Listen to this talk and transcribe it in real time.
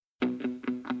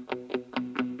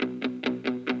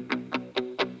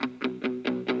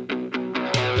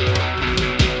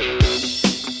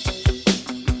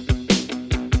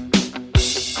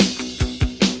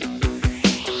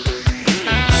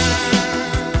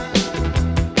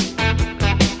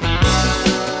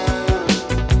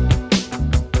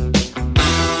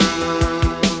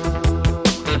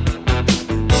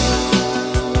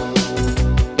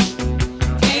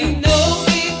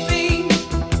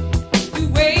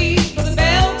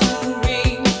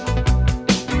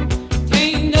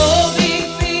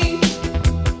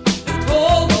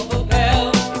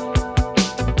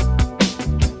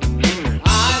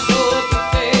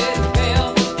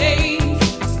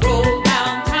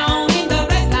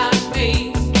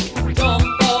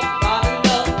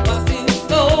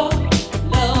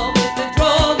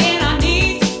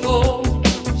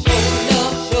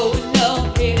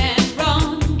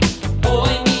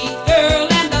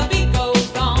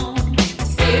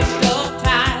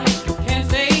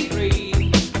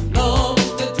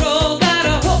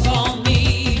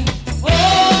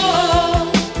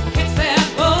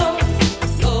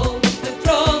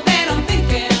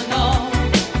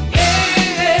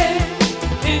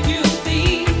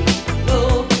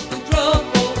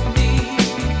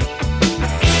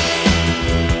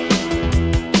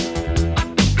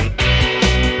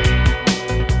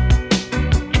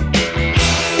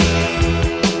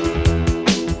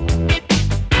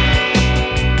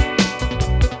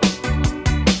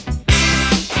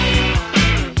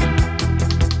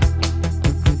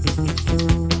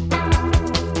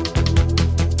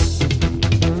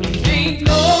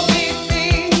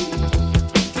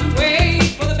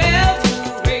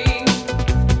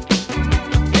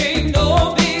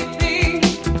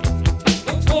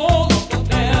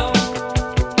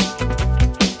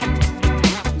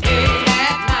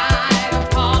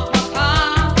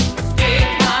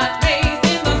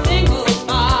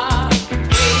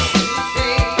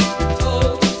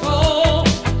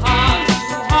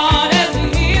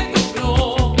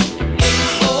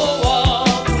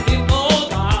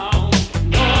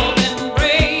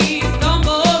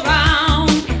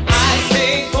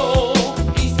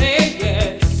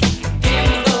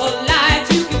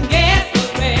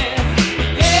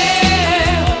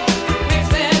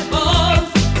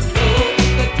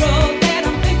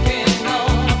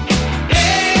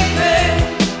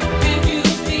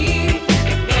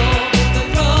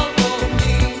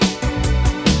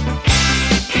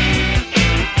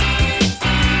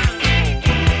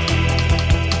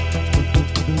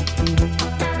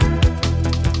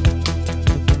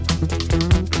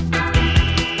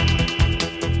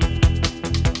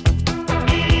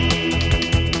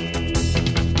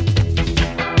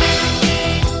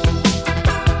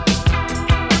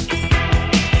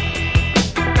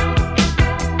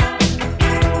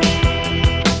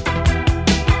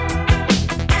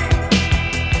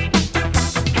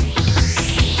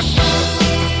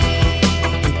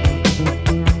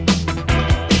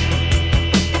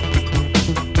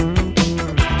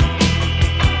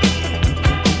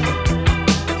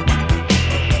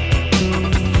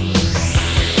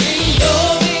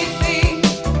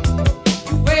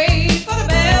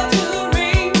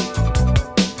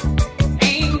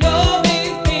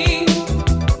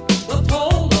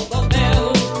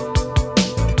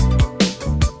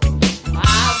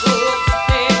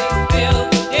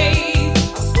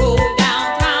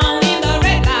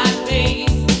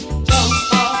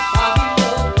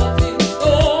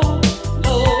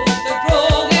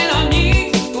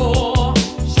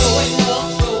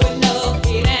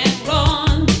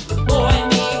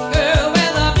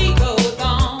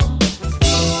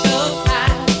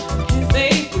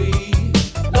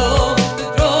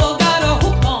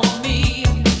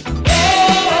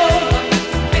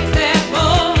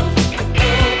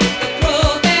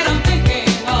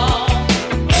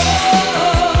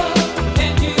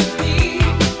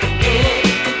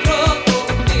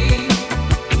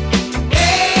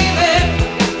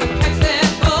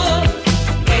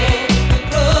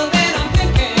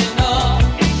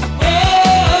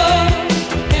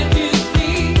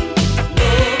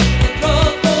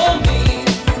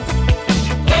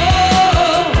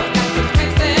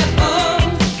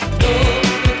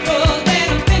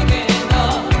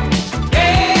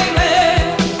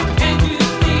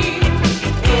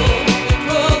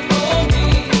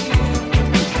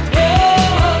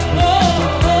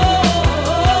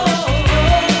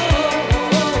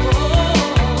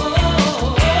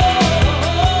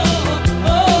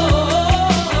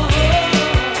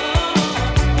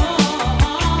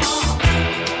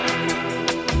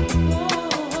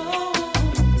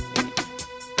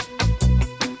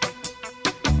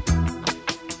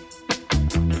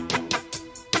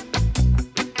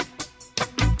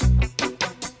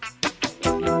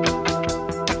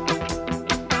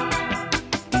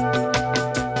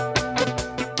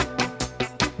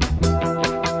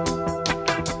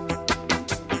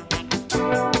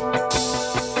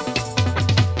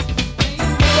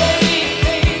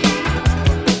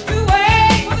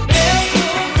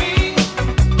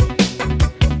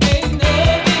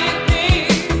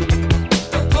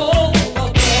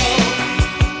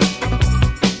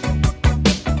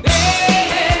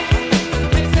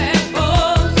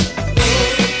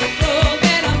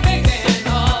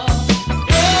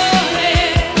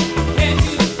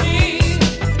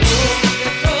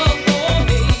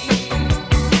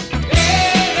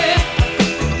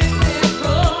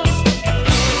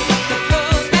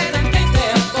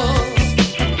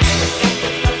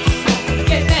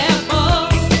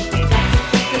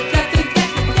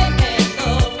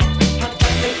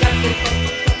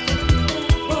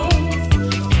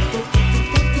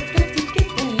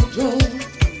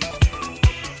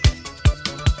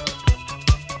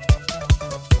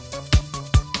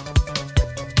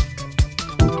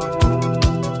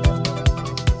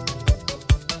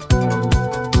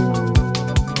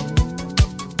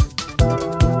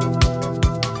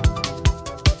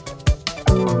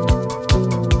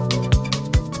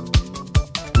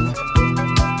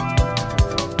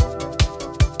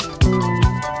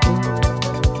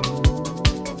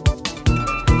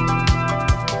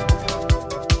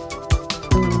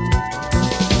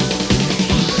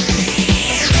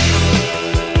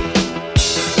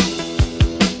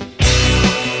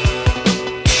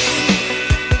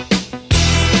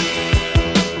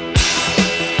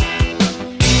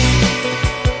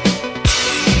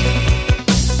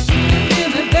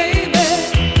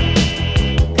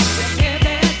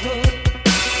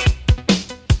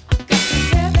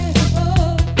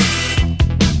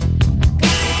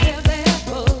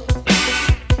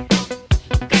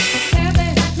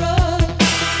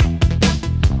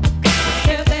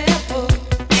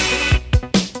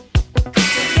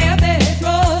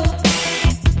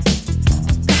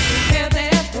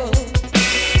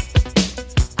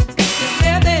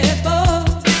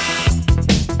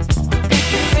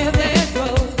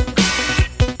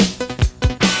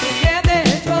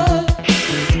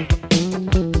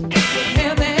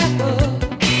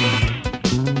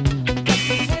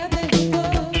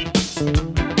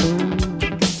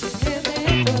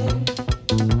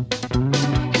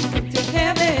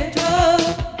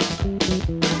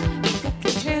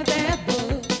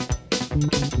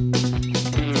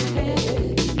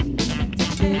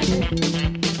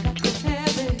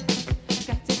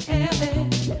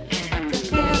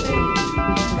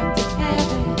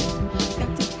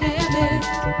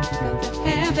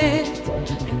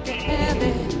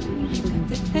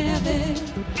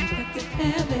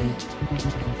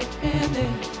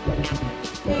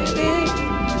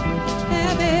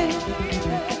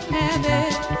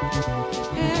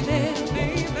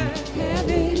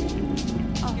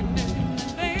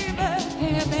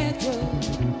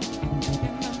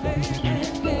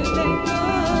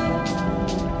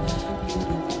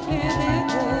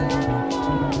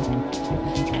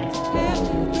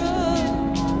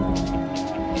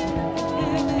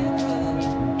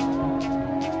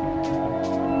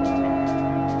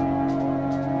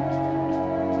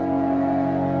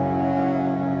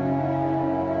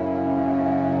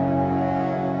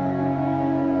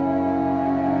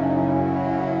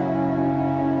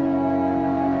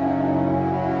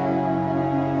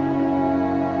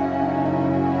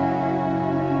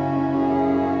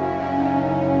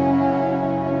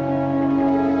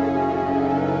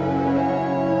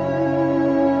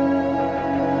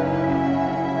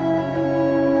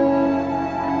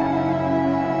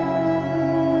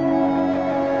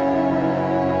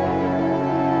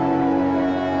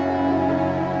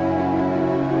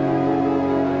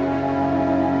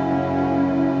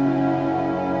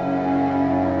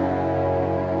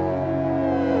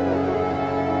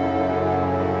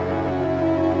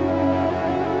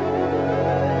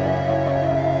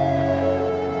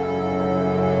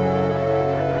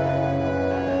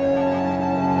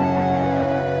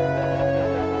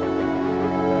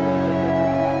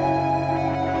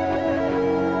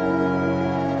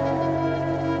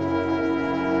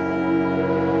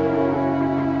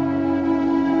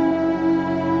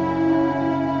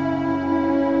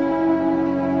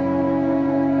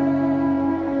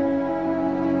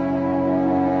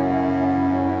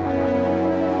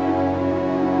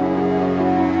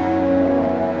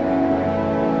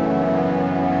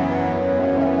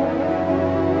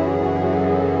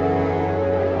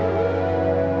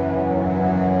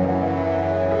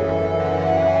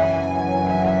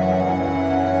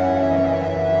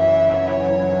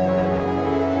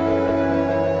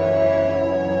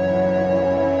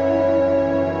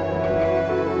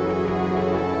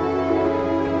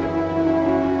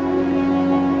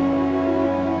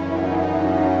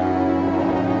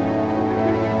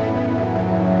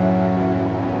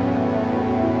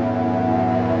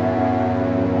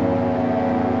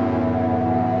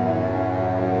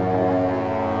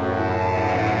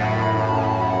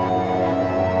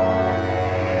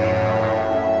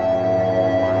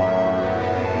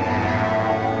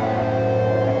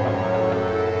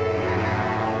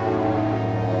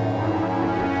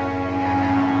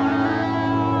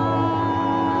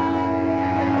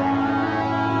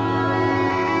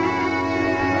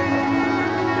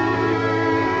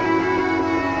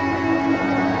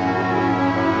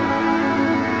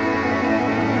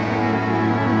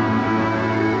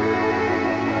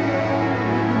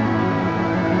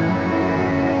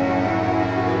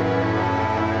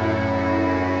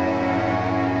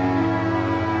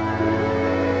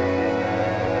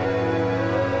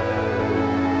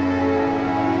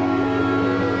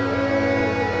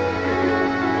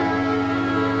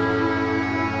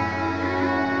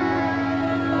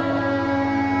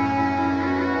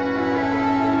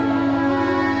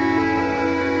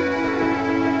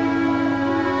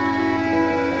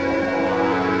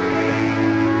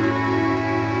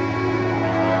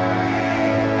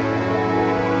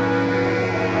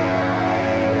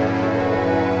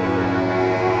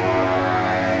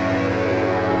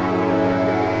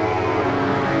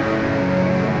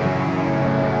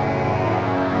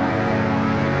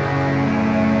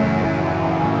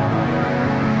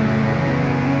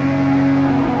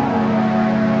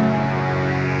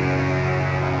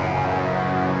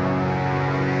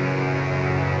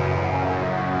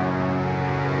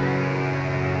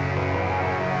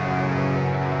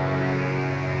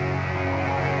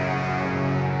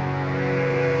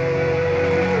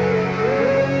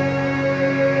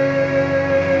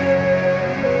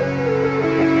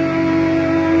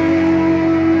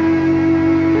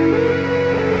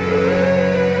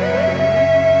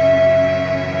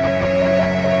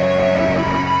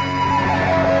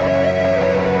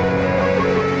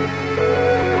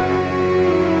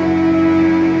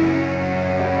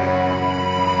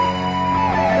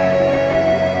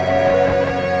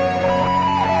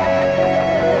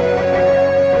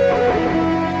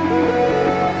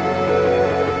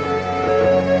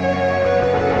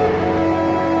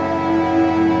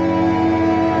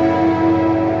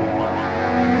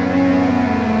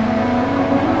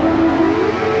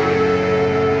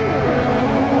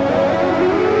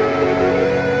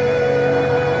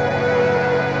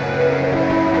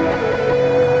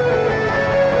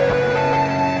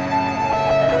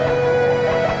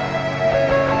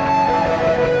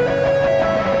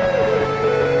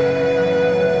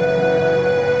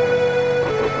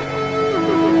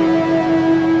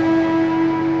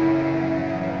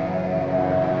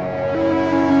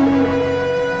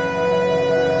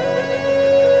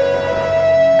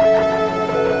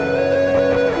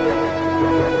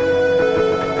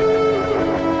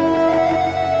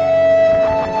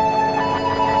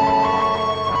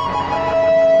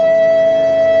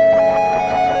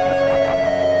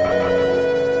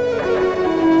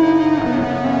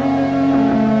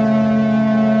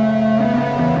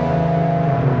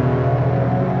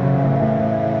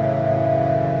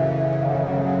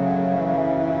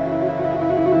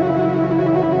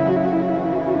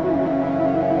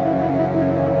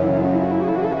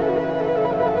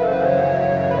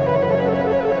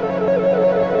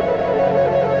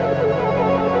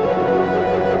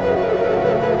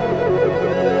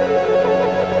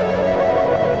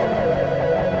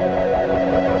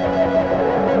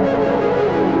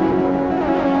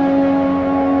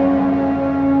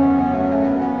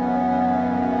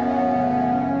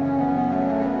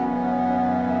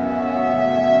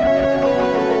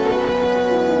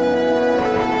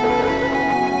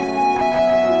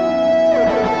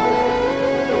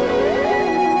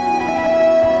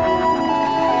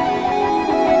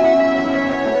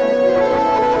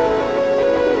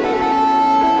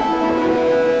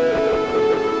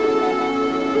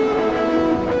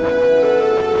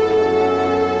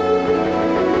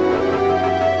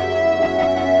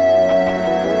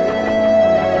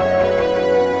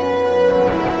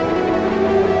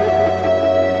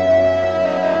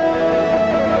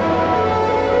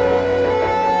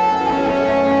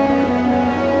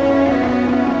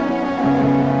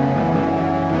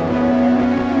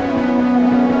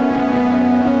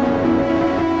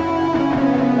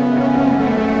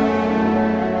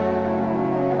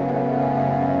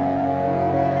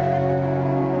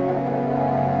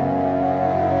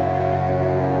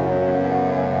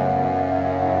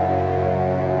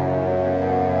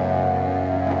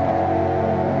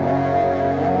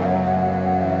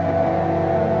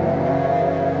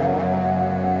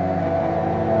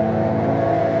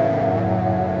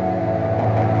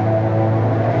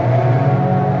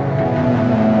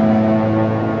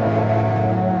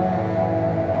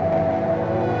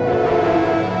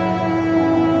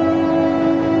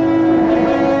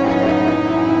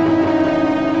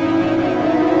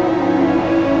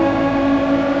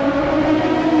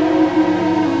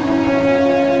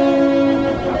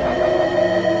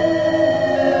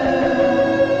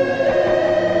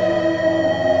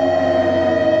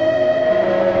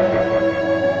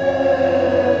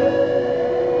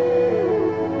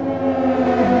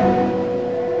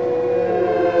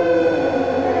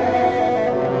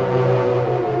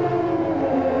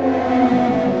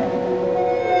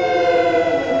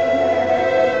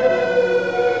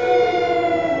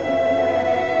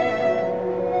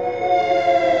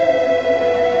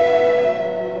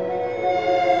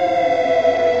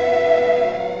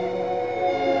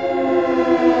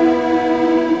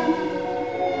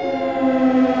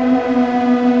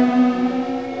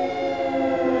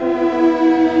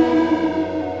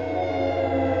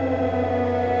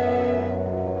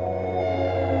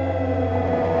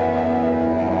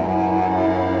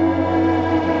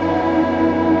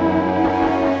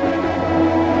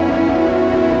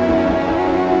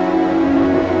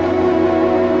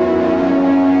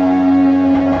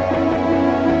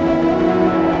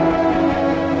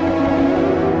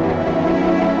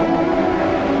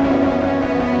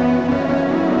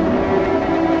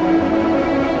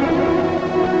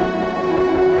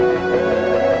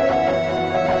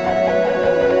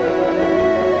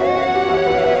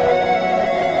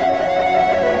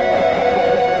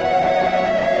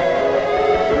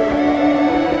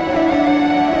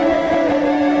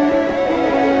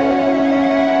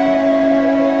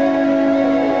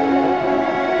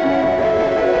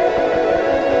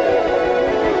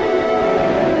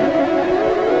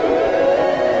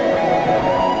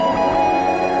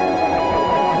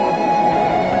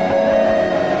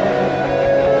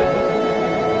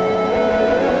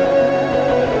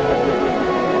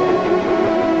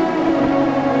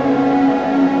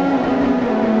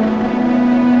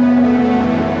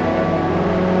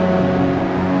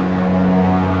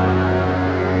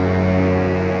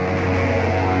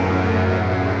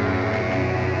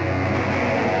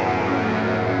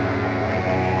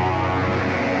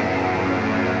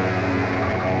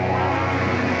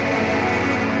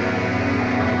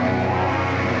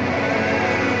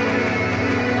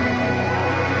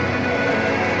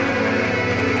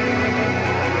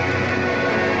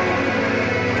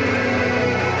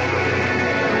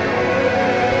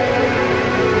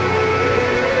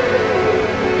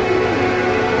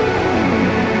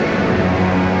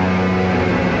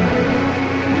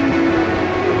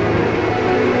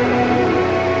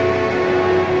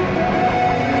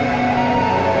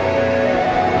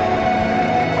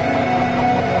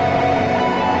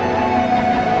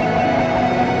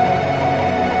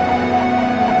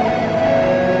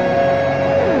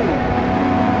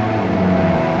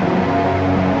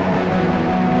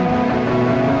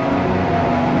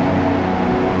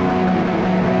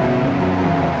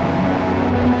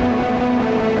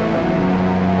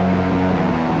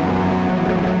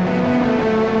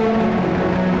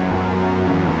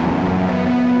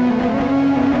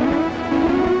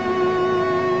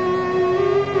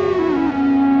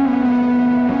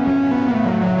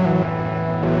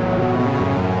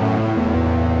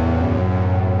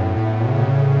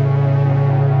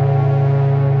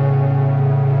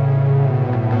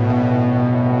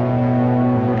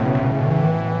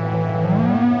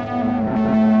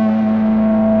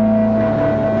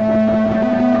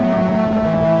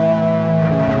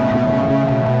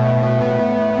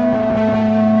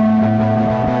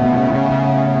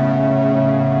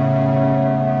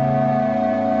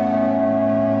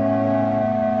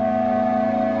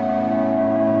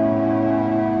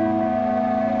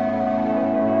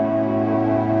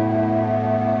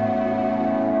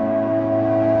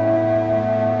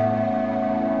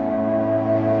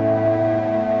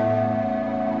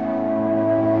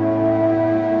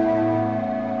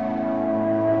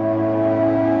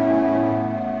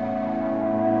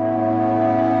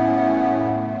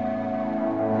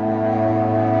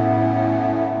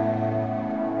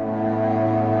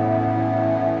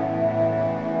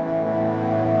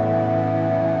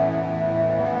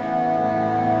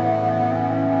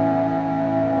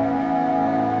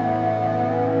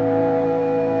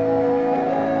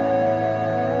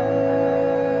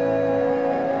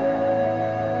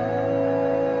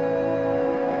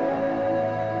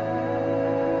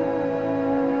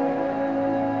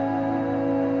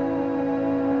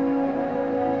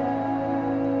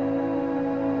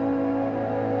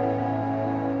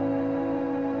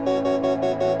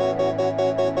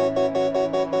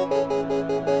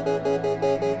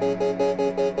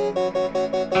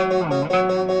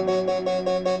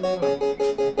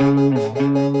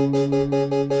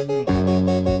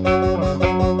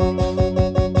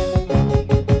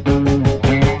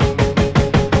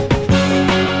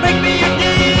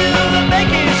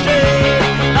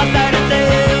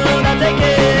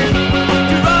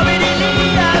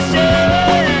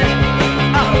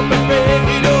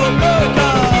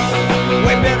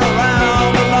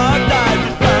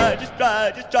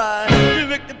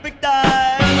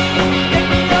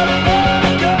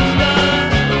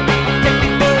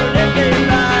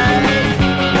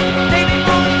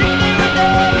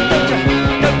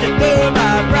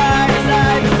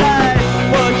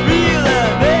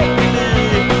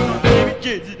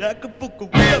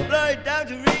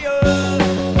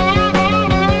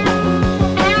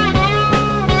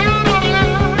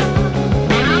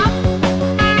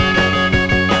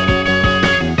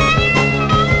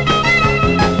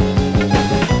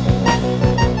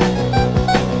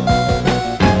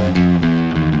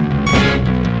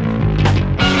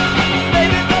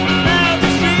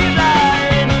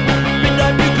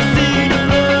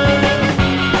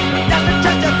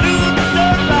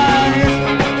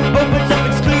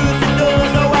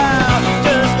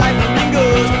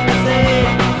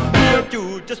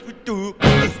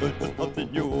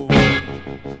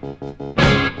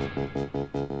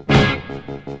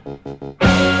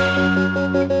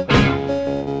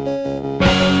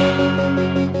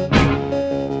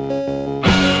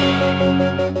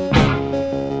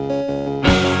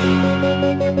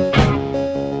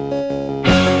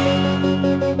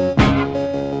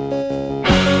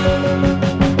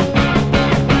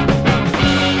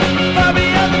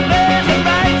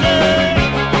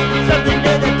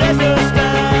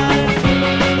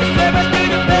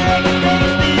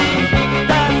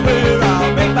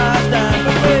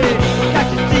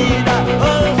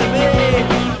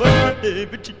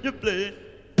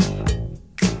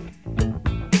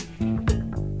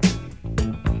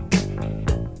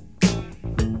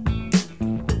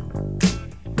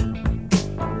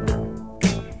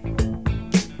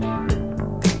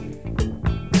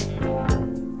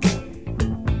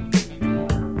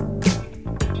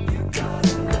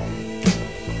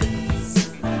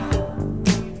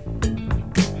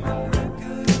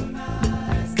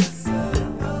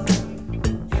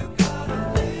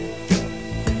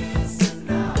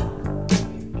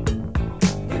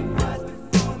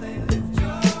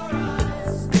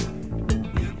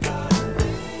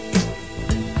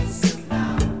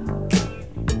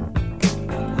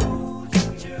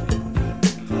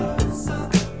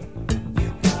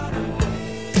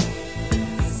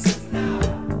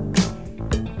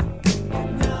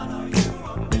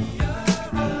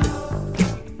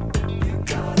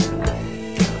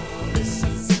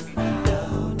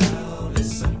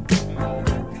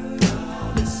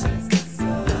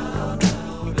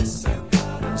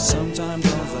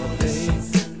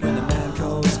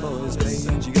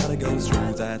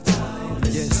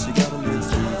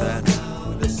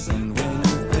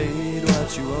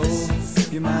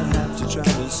You might have to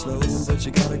travel slow, but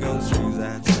you gotta go through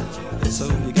that. So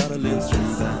you gotta live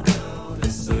through that.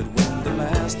 But when the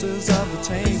masters of the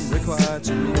tame require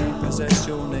to repossess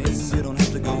your name, you don't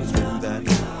have to go through that.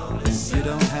 You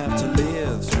don't have to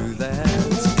live through that.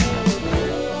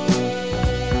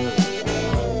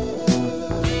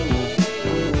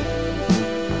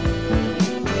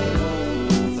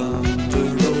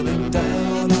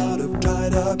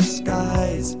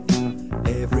 Skies,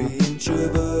 every inch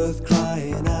of earth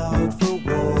crying out for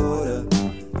water.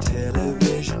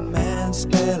 Television man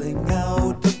spelling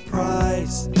out the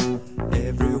price.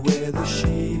 Everywhere the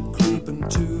sheep creeping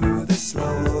to the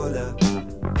slaughter.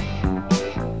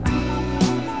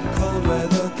 Cold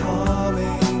weather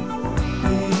coming,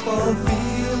 people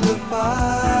feel the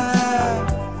fire.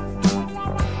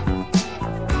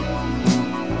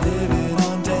 Living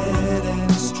on dead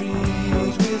end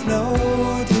street with no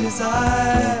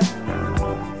desire.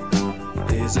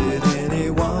 Is it any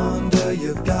wonder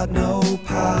you've got no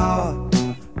power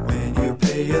when you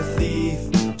pay a thief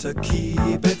to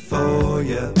keep it for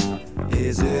you?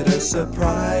 Is it a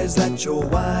surprise that your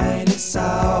wine is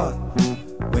sour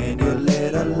when you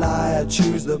let a liar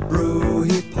choose the brew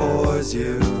he pours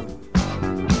you?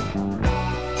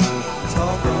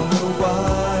 Talk on the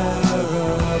wire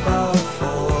about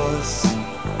force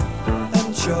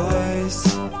and choice.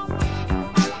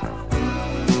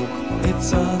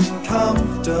 It's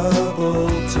uncomfortable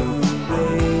to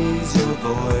raise your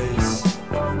voice.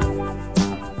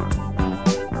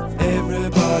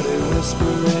 Everybody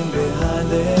whispering behind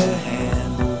their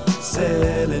hand,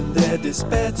 selling their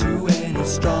despair to any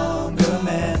stronger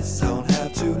man. Don't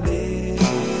have to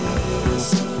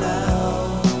listen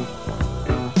now.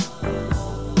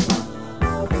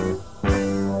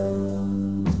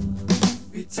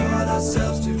 We taught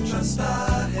ourselves to trust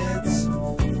our heads.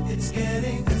 It's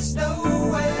getting us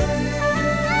nowhere.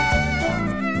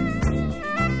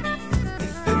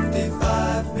 If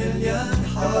 55 million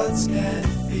hearts can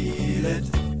feel it,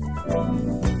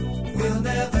 we'll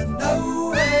never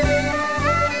know it.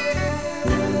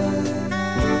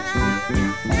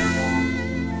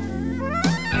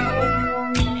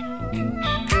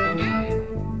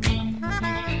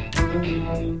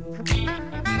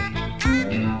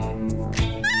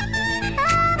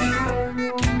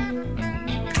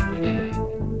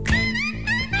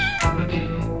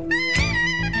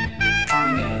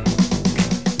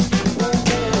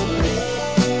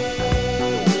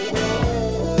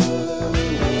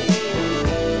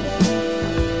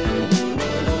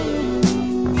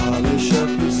 Polish up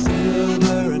your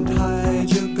silver and hide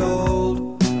your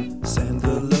gold. Send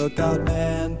the lookout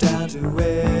man down to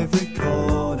every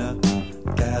corner.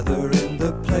 Gather in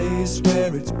the place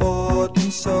where it's bought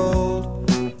and sold,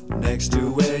 next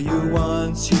to where you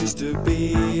once used to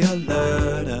be a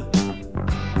learner.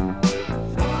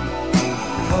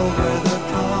 Cold weather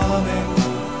coming,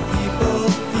 people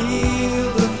feel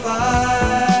the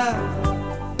fire.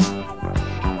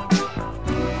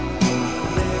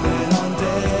 Living on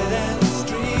dead end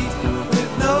street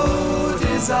with no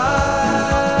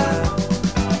desire.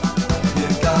 You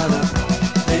gotta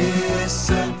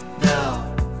listen now.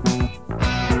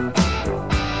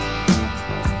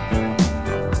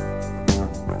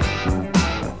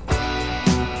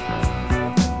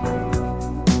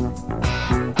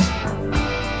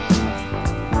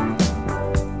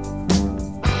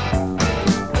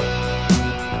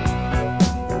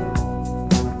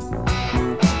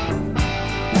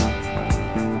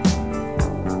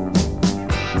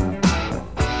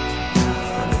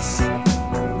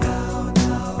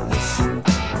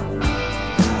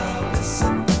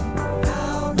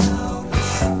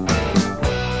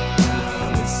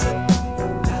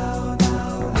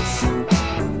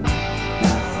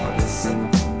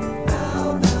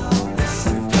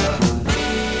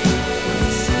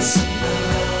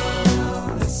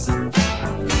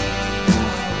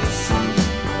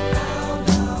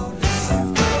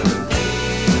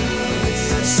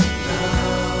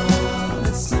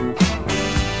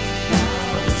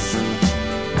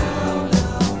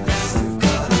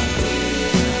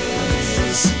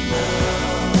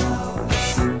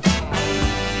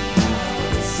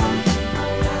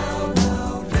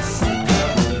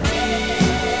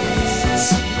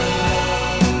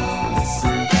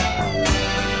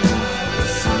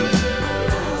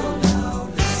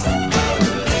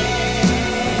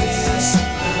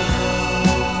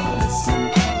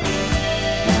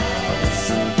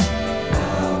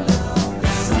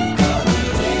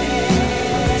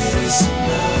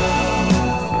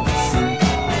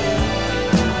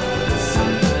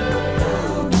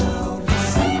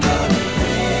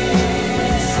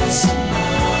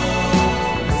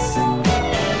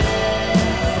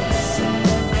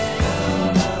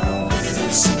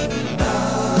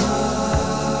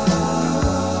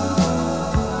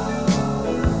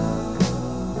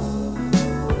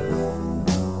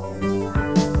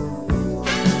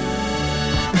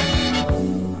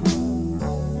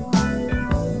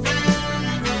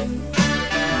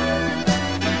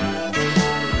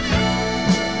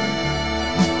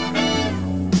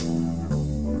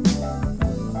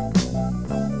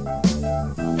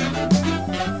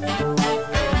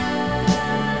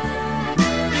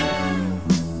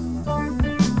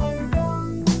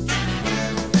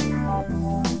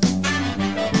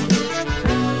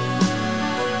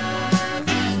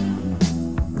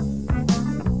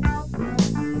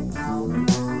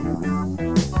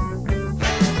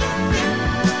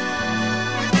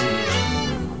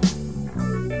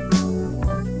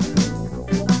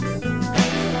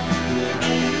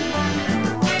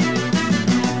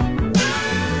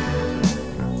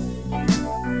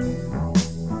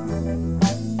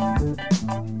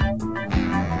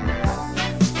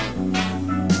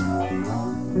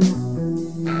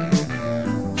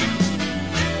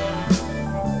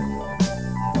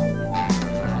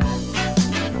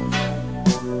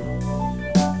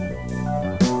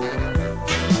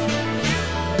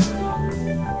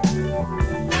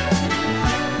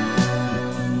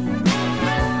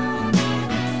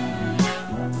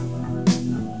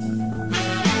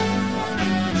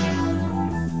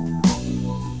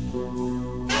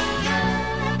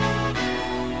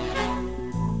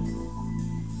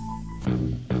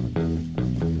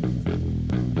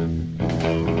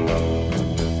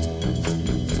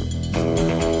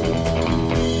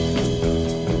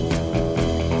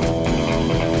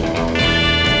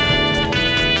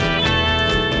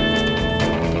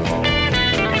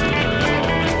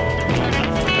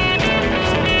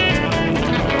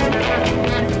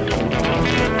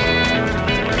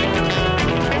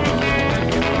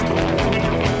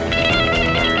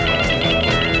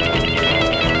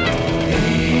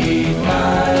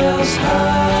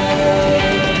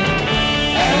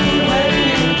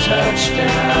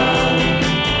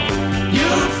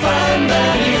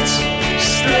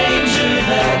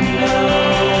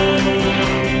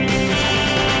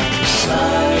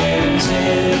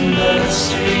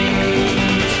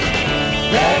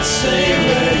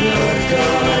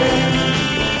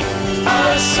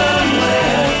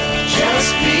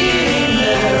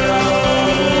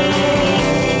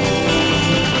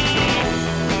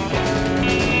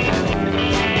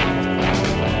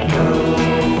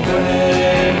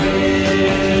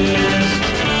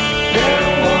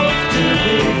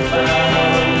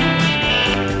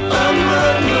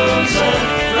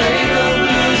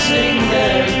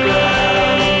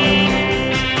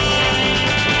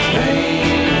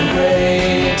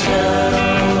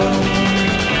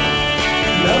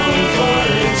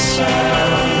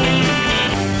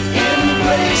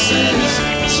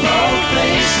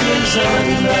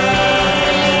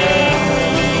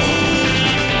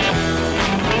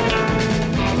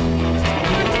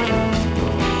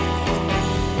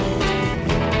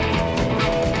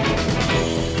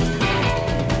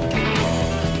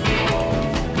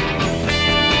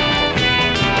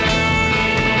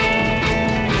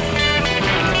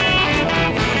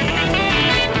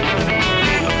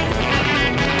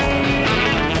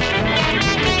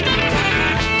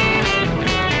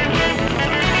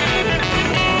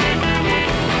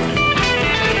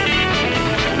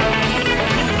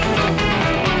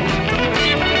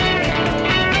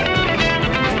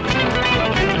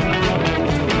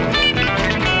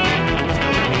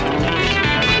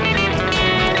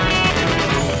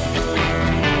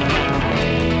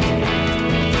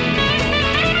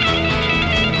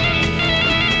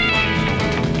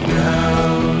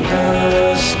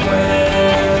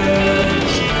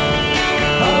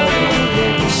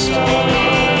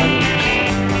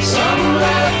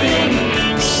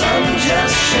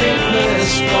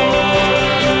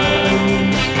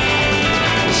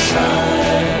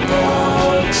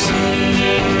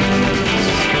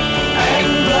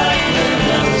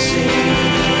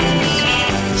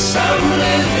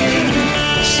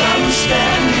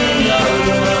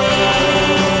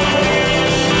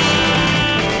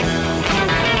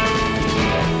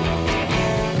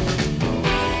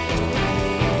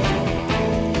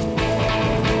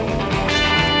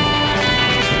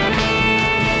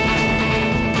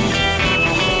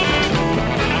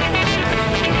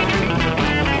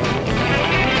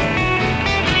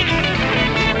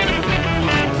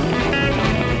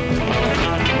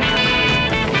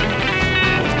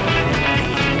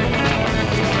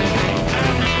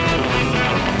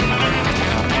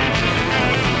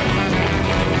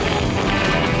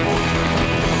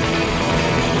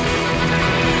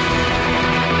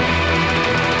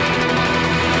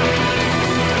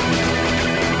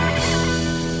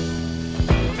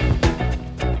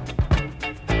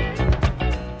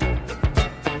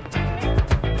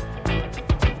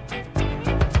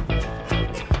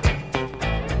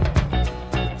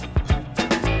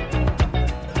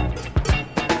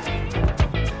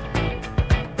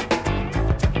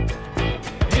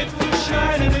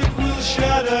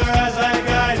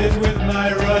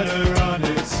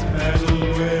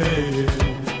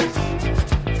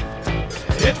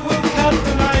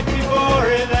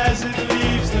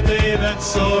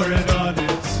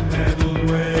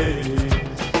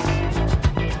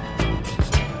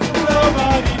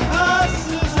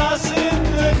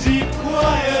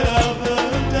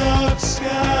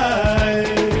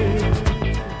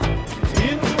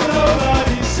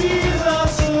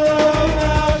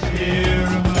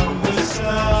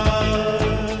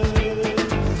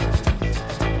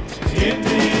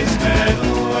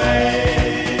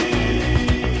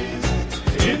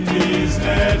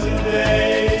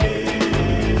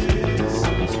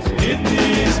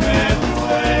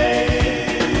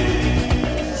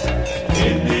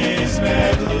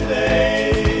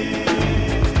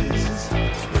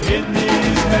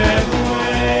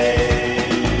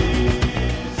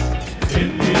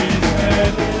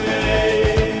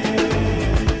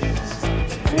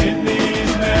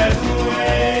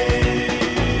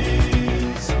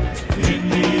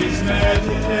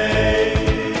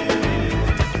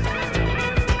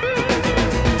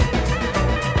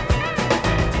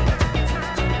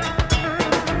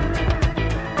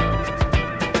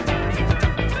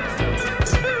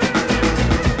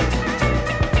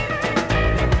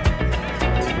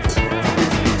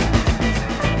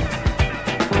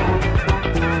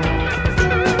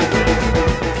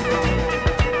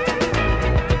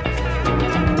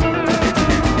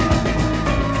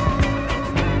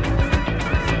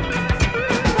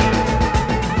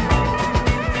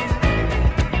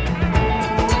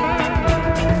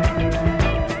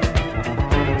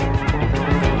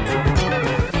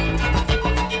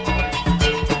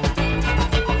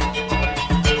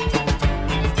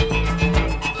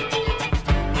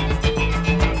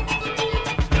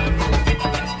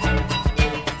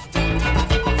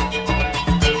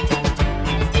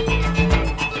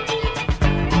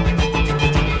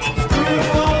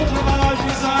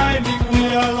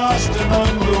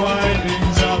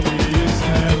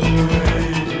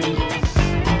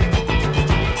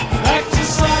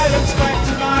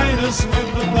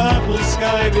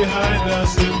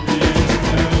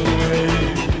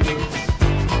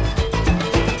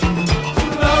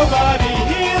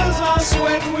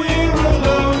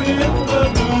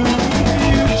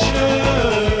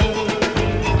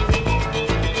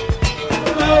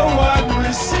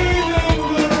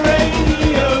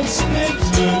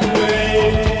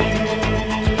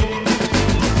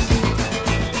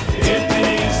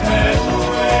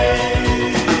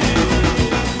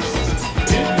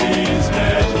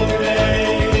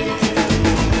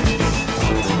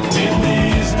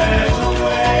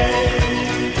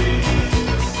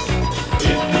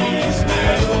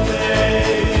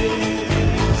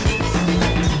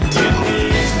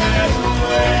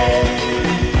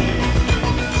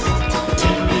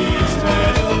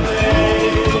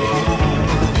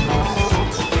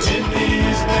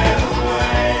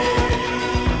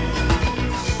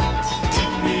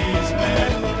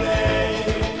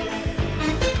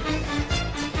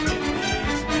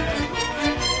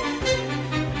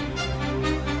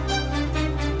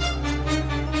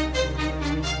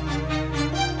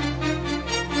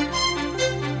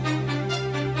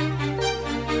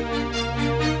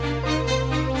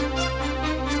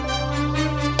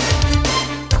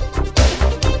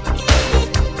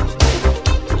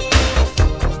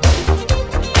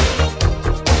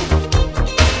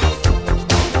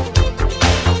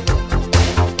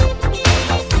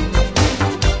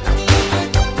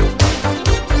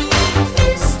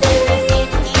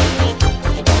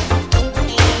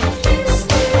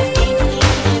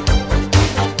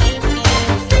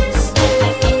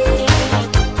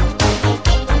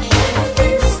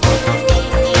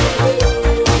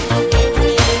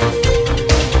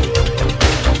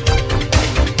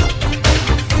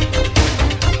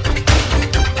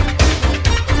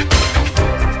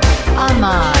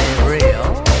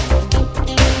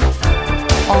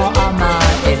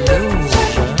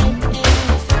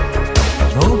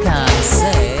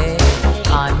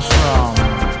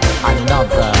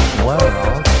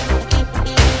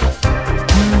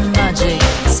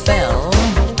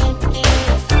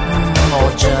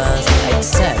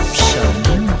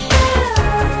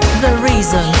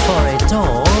 reason for it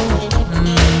all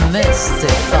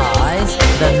mystifies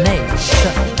the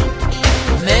nation.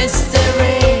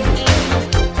 Mystery,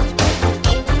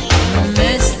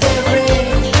 mystery,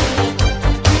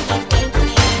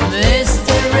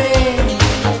 mystery.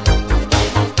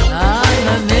 I'm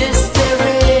a mystery.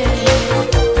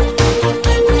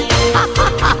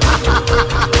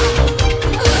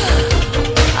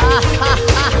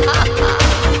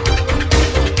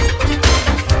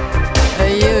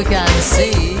 You can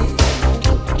see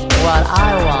what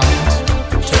I want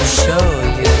to show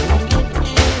you,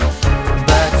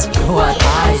 but what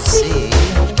I see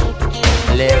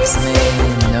leaves me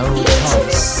no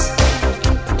choice.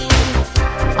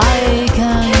 I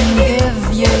can give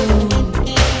you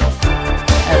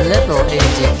a little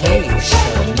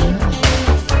indication.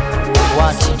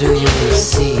 What do you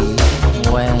see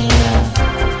when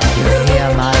you hear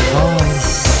my voice?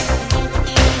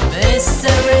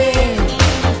 Mystery,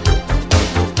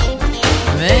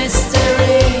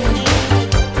 mystery,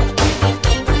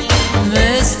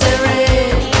 mystery.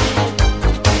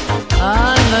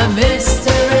 I'm a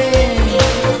mystery,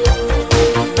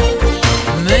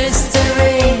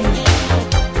 mystery,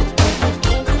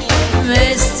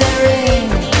 mystery,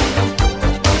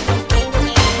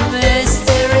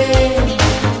 mystery.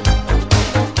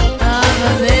 I'm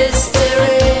a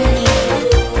mystery.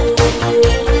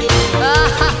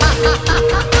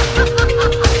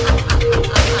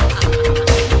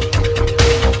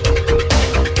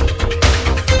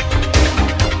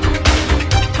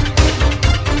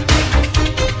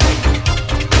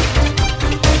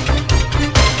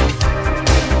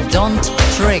 Don't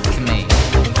trick me.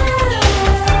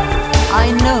 I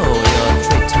know your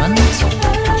treatment.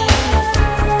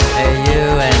 You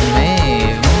and me,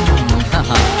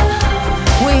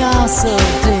 we are so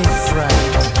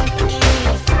different.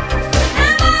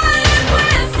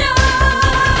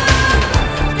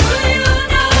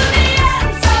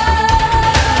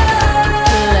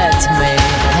 Let me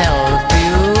help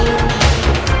you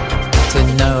to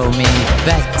know me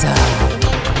better.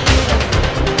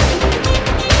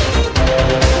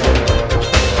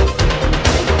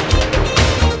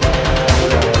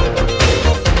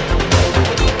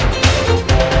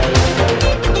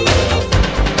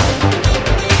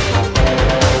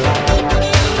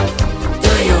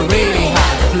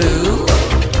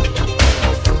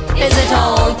 Is it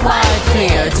all quite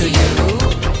clear to you?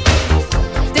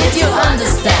 Did you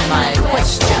understand my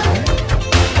question?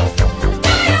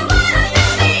 Do you wanna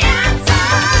know the answer?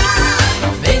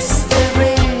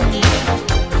 Mystery,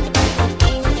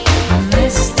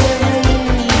 mystery,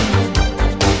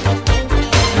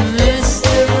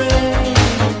 mystery.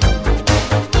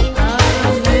 I'm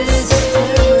a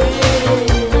mystery,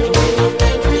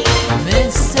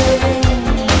 mystery,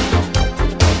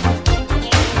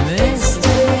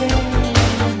 mystery.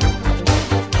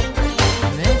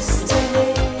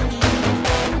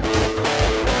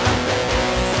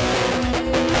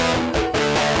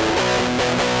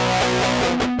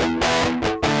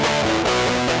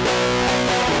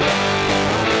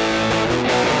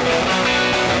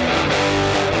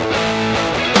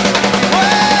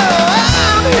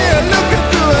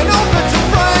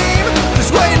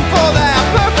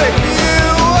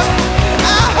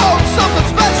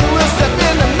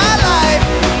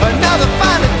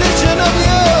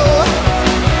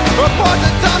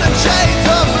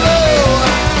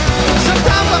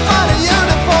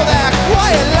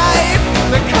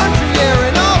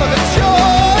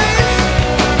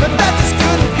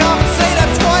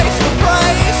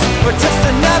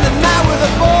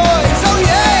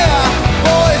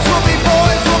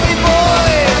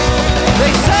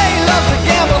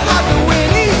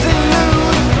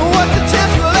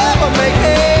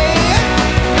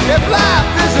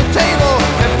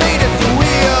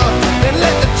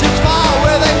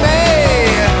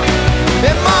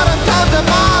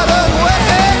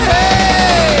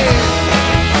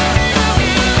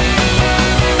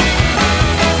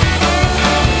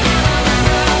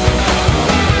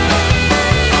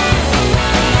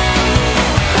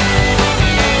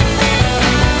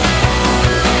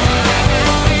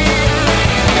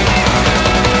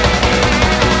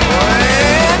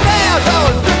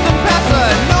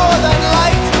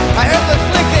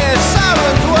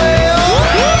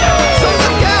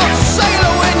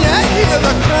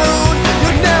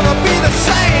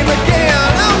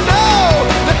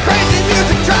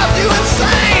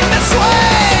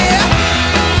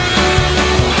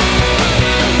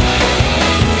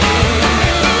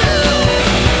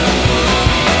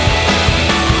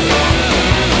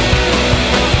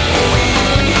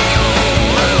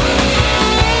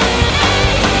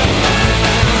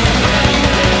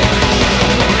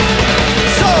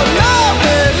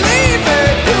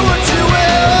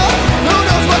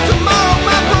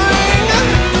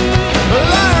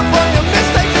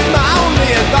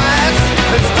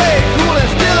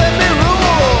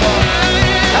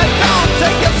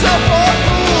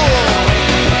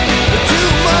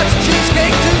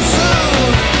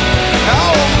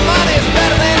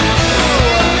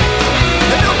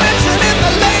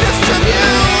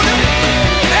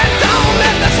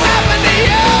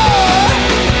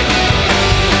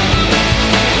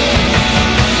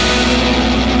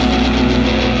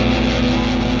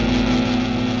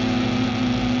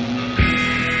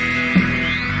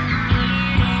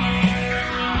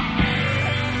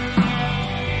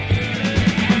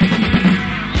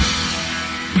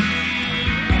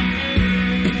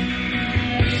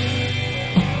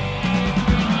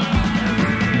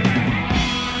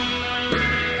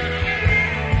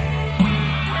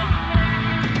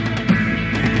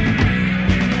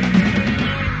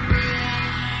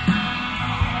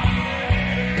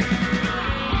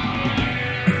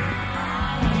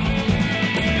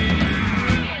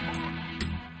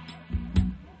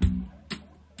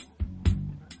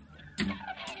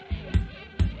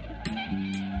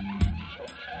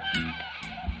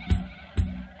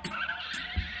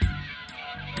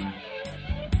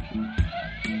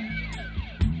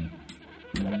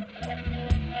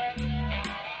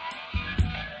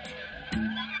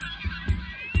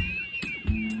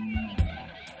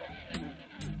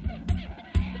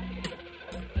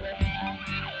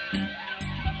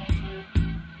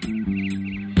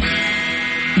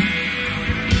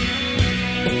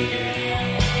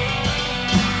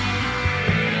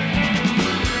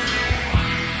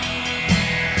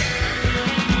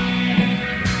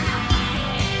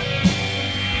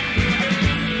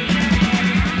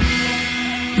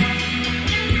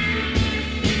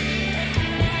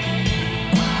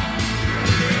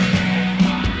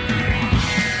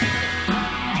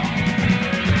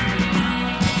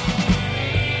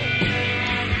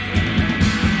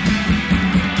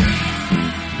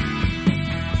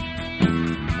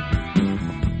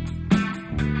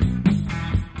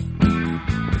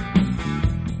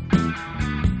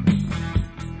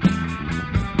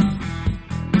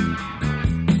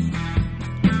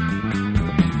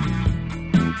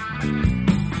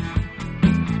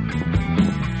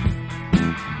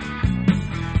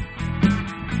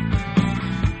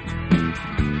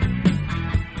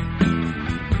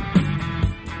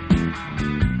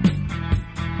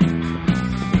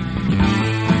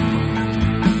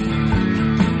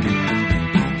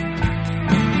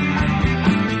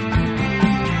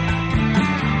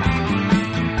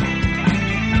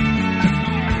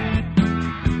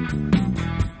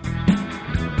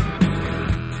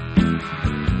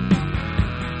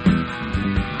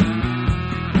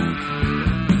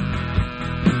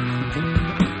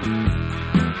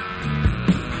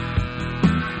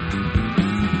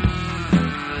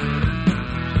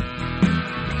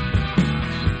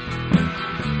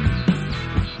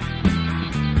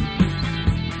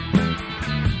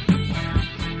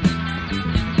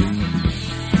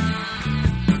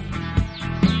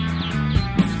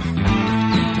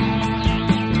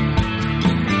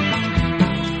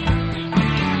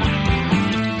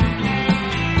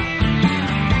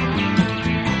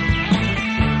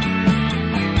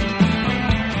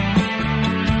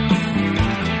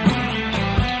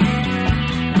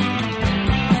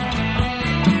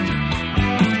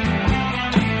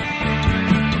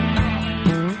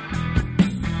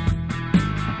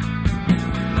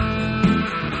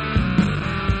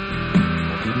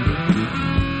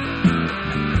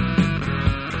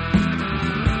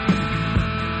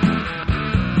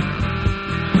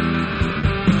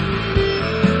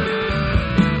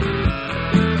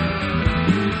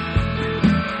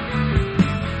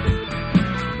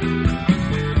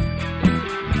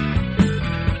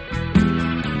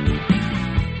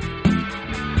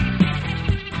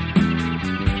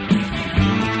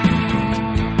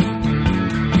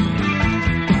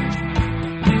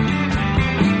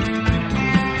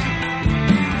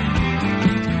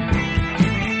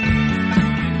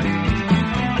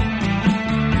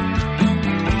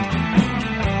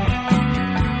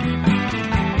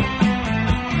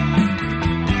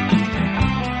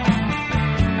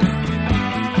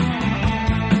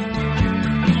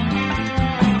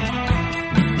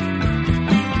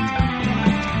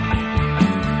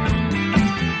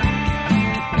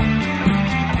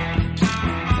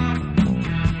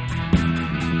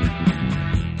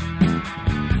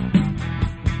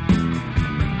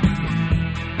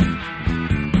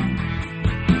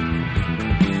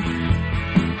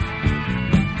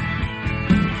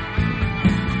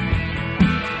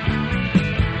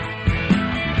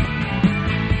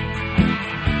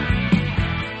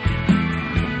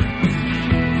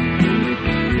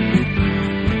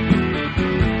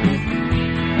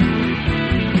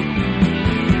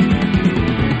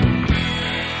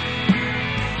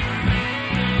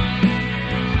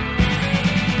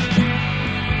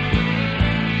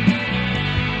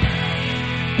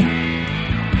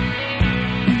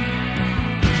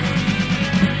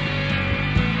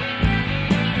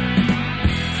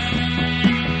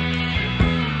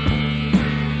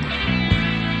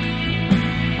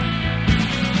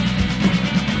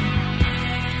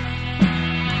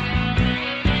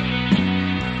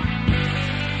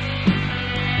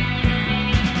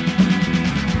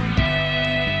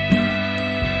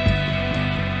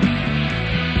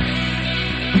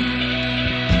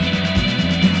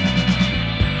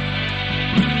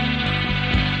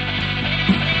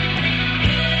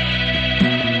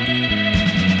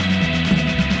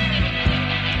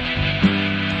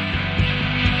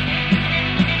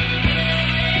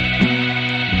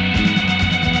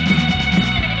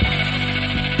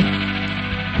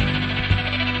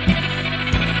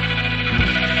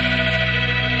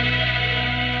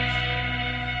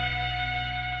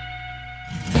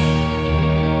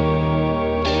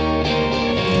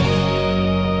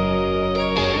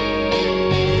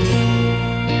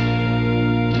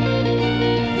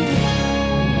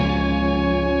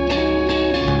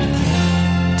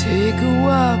 Take a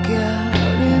walk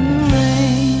out in the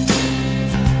rain.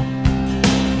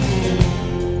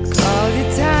 Call you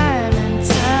time and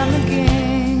time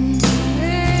again.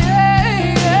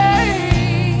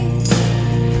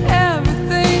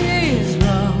 Everything is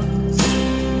wrong.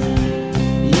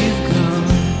 You've gone.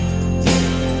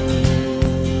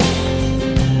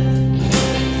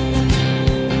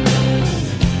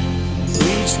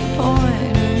 Reached the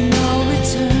point of no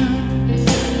return.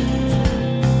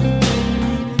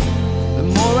 The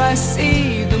more I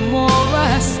see, the more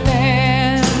I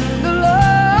stand alone.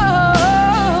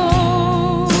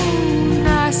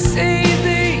 I see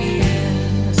the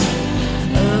end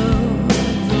of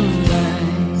the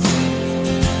line.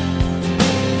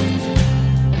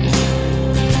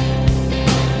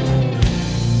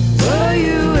 Were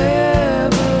you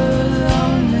ever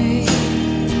lonely?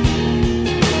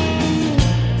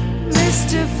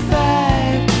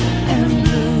 Mystified and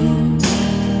blue,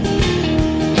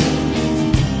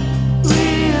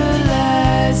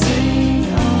 realizing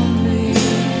only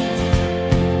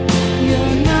your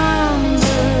numbers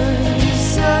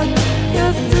suck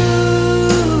you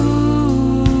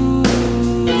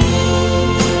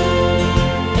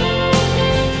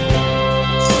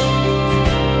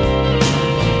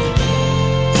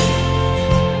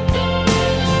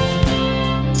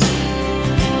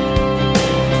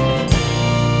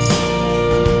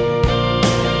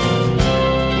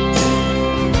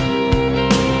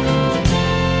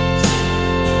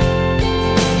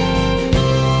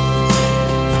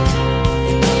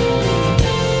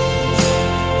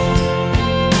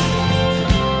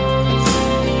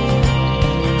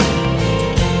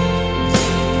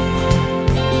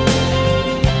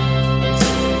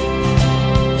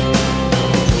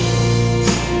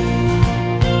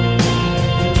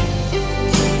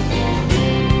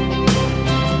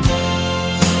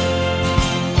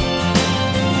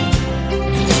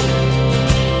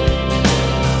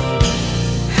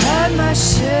had my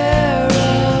share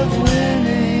of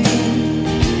winning.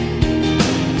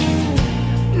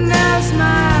 Now's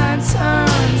my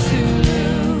turn to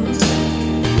lose.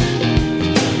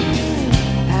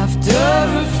 After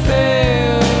a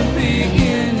fair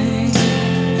beginning,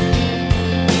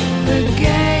 the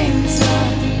game's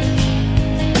up.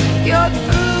 You're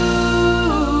through.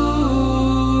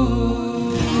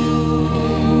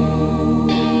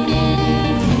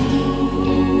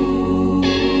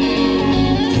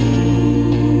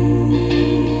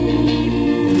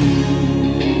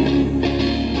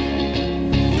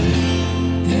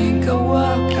 Think I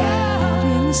walk out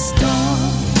in the storm.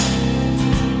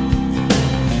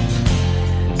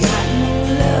 Got no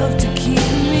love to keep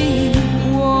me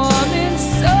warm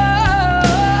inside.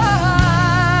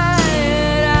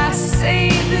 I see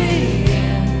the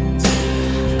end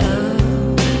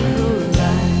of the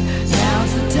line.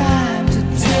 Now's the time to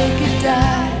take a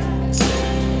dive.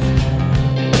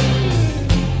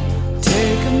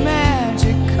 Take a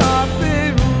magic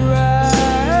carpet ride.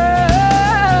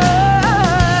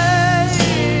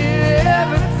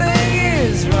 Everything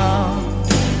is wrong.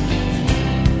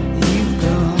 You've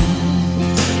gone.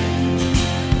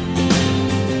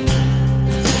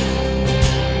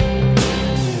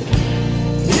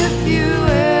 If you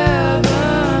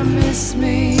ever miss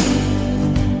me,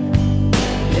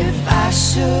 if I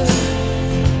should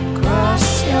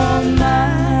cross your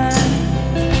mind,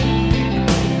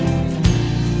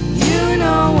 you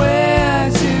know where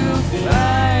to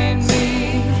find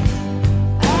me.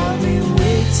 I'll be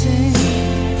waiting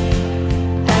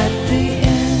at the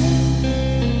end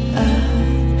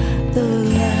of the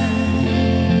line.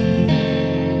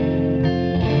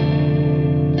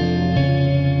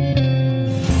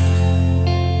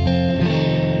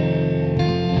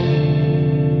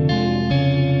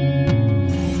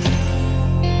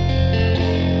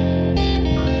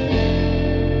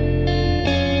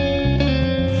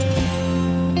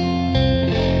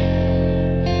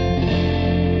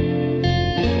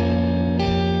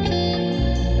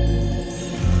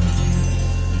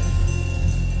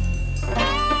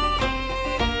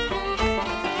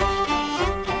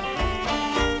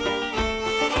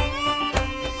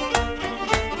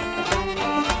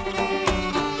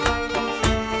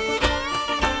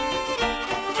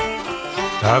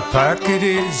 Our pocket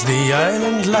is the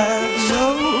island lass.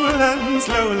 Lowlands,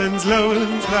 lowlands,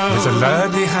 lowlands, There's a lowlands.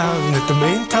 laddie hound at the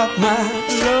main top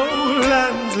mast.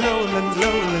 Lowlands, lowlands,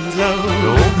 lowlands, The lowlands.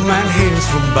 old man hails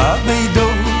from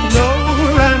Barbados.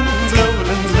 Lowlands,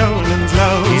 lowlands, lowlands,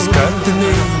 lowlands. He's got the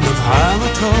name of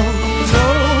Hamilton.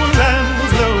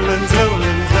 Lowlands, lowlands,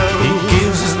 lowlands, lowlands. He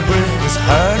gives his bread as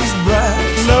hard as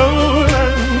brass.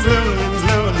 Lowlands, lowlands,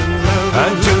 lowlands, lowlands.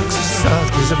 Our jokes as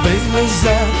soft as a baby's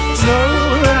ass.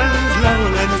 Lowlands,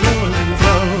 lowlands, lowlands.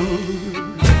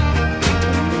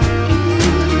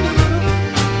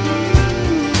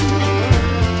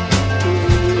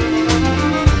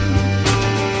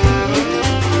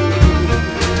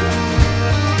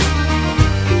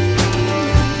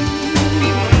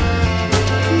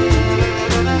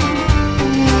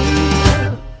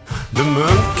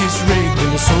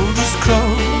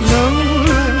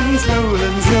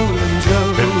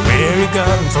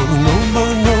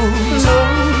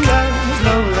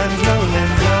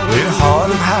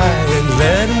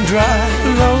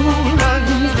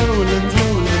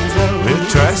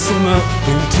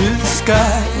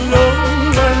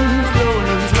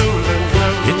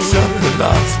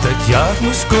 heart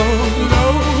must go.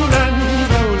 Lowlands,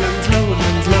 lowlands,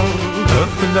 lowlands, low.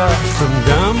 Up and out from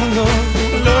down below.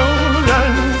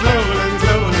 Lowlands, lowlands,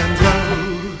 lowlands, low.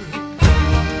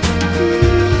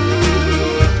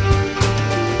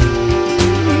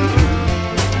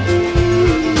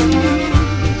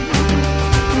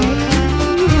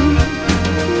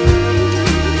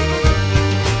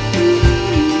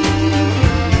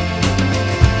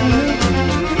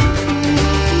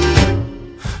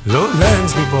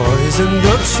 Lowlands, me boys, and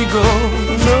up she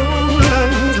goes.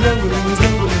 Lowlands, lowlands,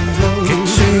 lowlands, low. Get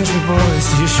change, me boys,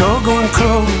 to your show going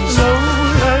close.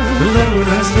 Lowlands,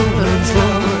 Lowlands, lowlands,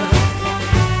 low.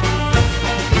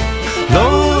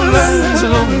 Lowlands,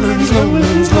 lowlands,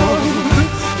 lowlands, low.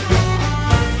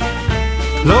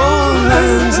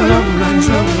 Lowlands, lowlands,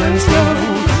 lowlands, low.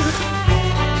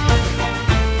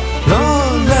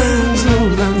 Lowlands,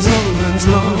 lowlands, lowlands,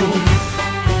 low.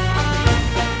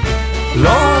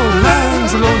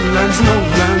 Lowlands, lowlands,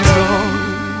 lowlands, low.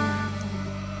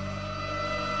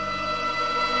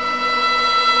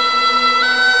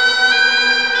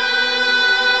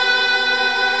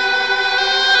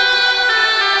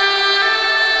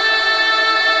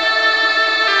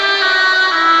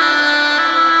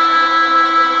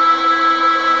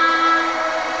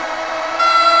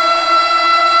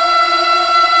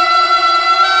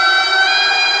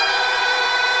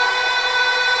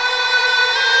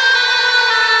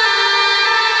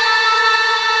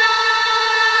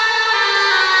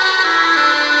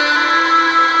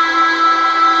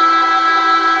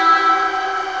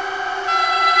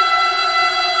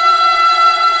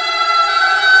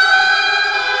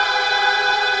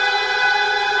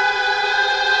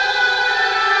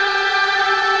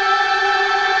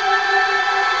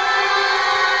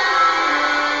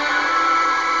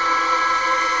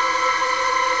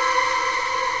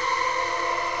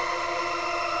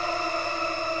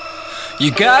 You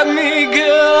got me,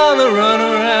 girl, on the run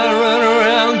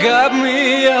around, got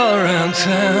me all around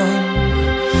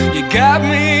town. You got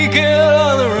me, girl,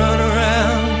 on the run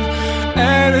around,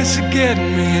 and it's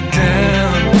getting me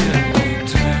down,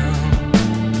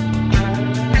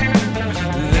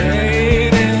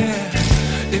 Lady,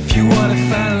 if you wanna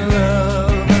find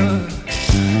love,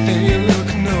 then you look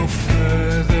no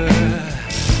further,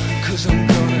 'cause I'm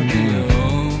gonna be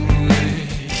lonely.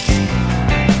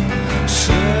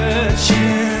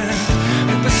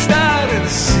 At the start of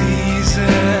the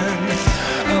season,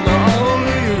 and the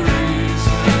only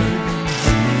reason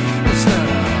is that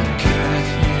I'll get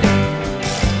you.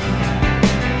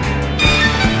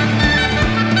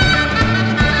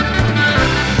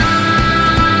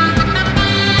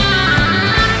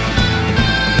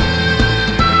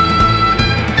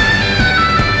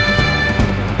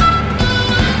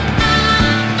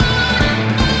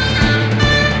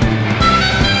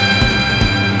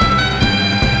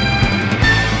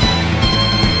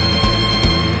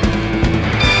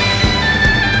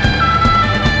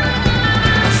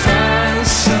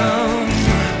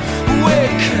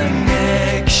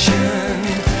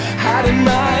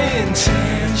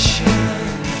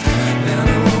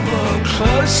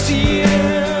 Close to you,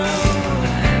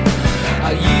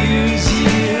 I'll use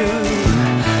you,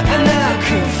 and I'll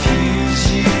confuse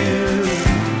you,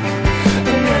 and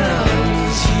then I'll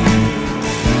lose you.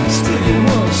 Still you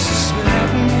won't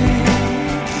suspect me.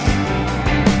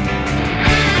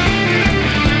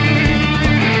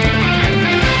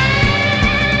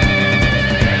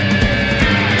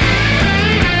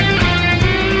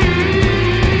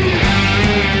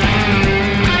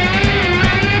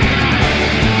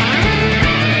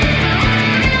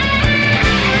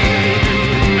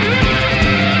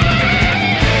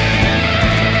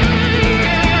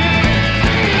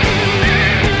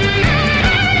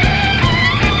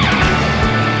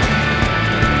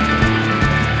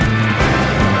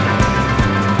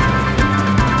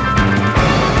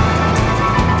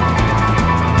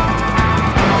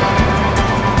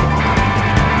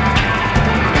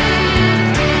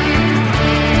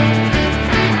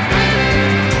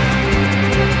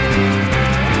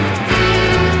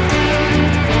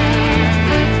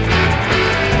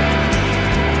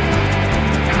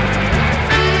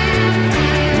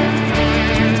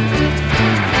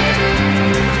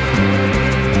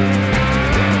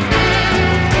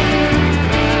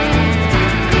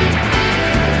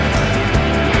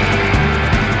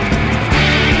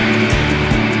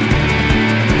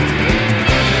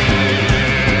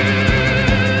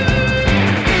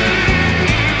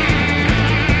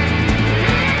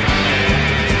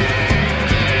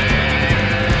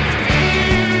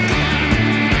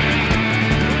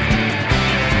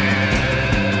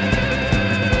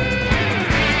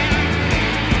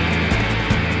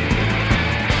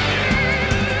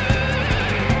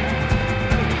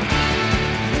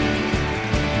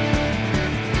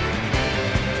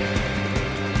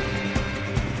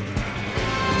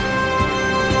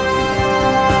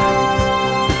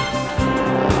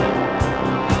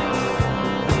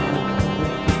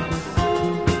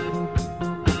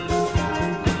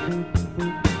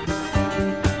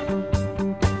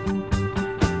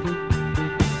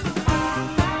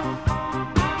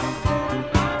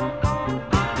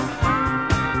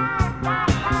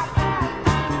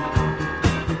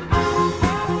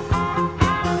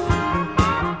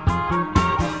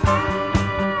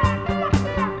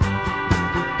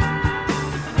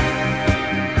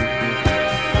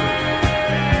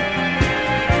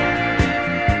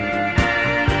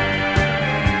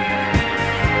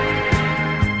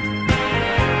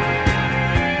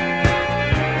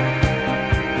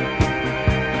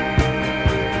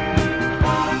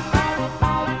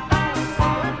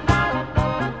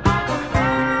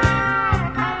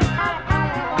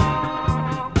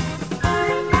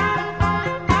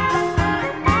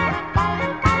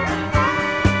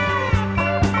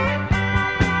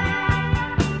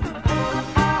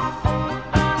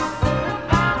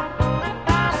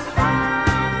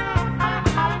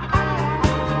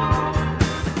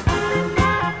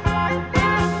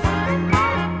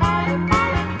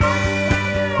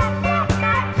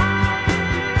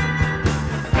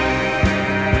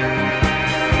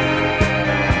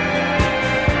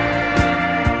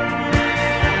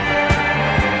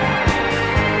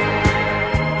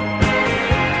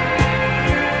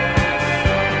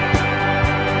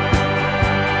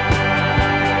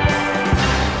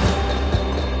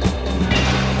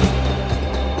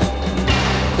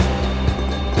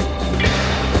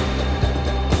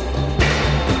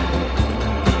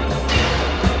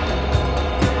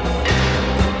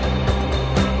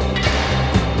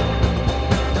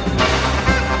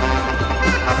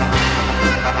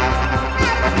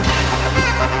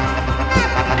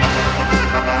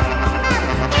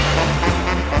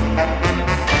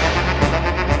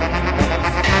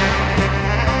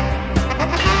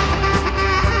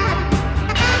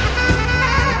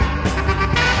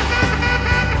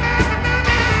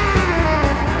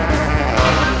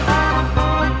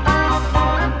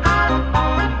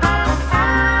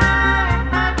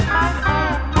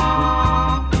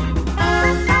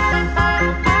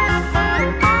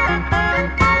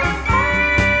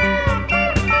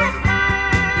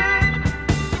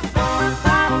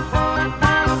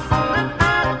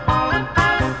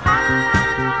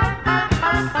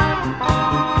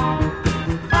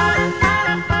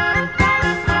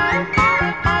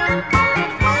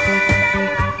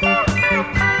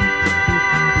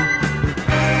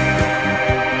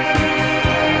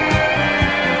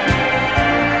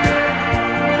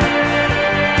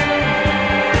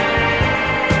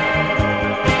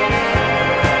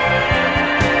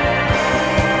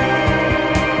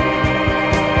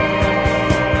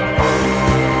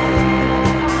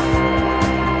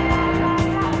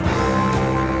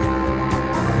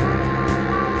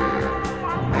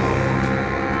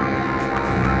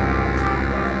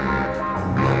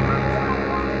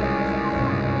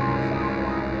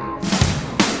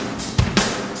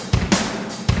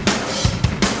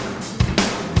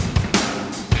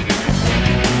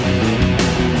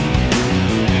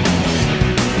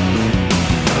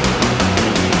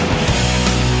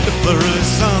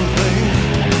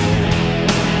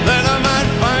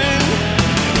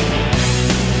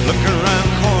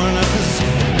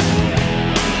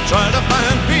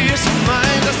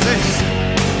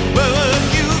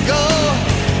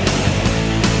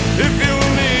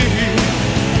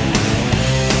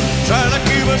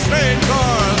 straight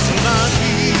course, not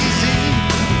easy.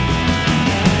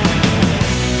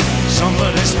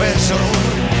 Somebody special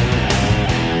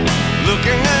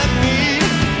looking at me,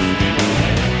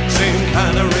 same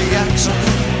kind of reaction.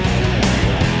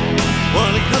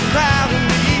 Wanting to crowd in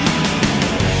me,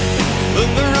 but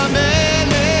there are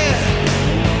many,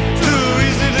 too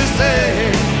easy to say,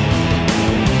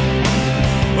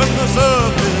 when the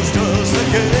surface just a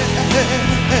game.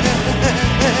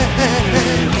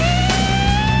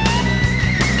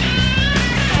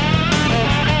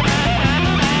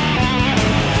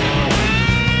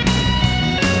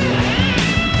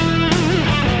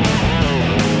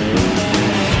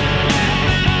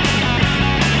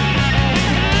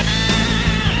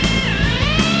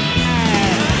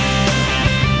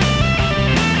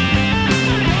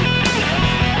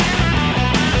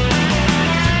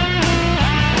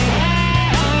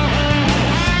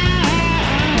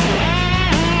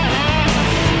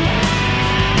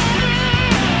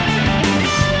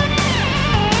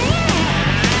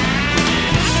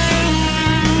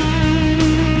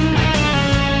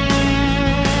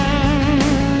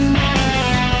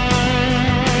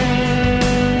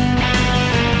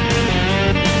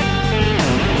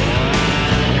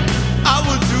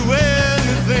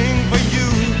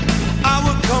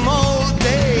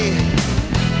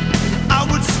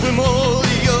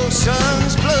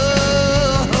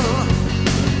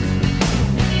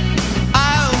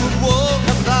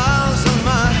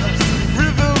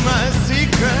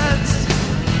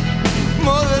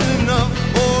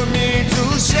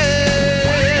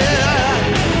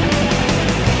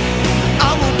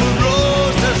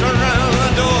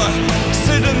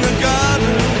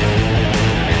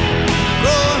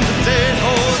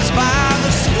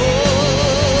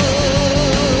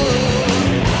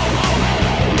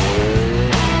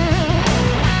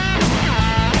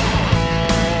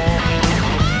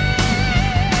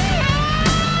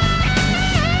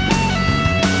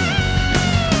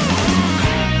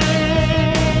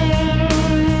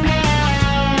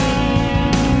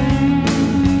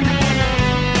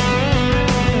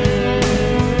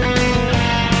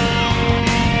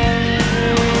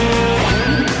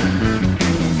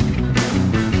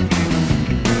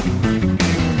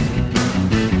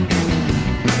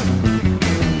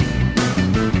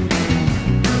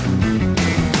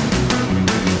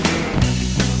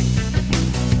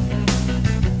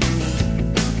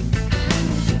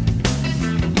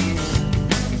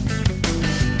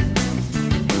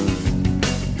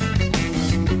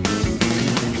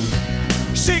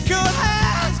 Shake your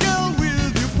hands, girl,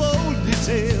 with your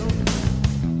ponytail.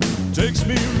 Takes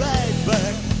me right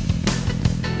back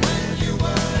when you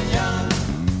were young.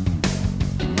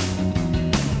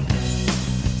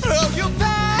 Throw your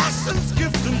passions,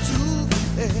 give them to the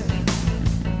air.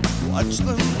 Watch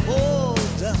them fall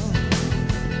down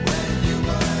when you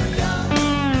were young.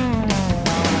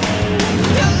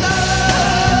 Your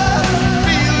love,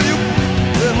 feel you,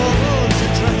 them all to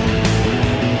drown.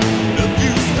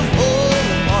 Used to fall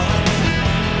apart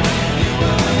when you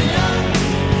were young.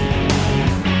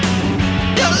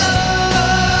 Your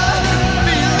love,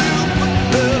 feel you,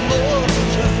 the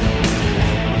ocean,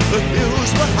 the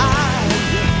hills behind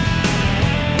you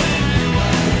when you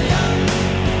were young.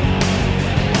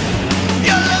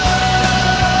 Your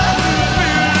love,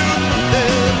 feel you, the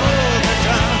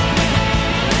ocean,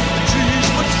 the trees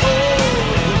were tall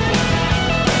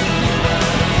when you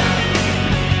were young.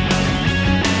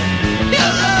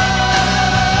 Your love,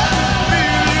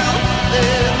 feel you,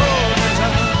 live all the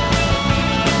time.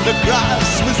 The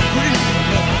grass was green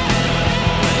when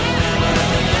you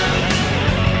were young.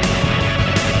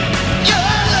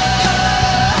 Your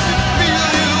love, feel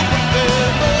you,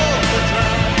 live all the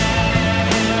time.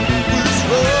 Was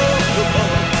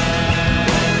lovable.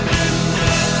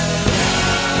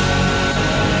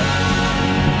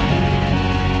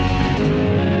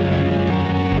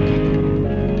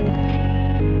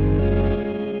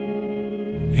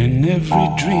 In every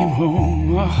dream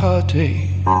home a heartache,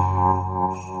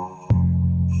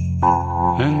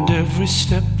 and every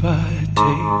step I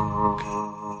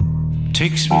take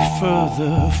takes me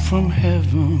further from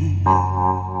heaven.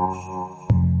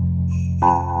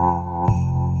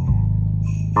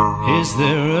 Is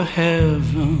there a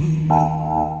heaven?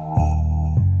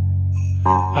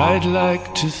 I'd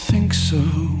like to think so.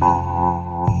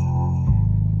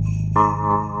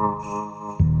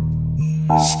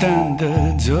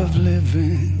 Standards of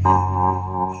living,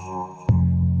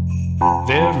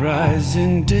 they're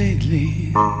rising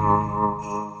daily.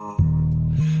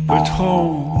 But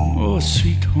home, oh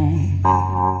sweet home,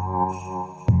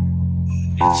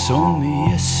 it's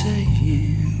only a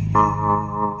saying.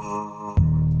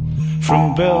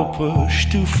 from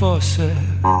Bellpush to Fawcett,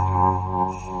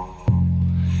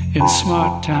 in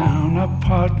Smart Town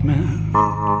apartment.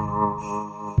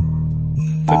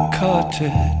 The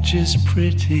cottage is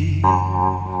pretty,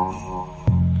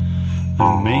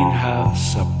 the main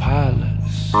house a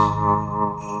palace,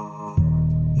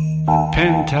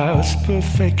 penthouse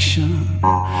perfection.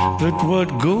 But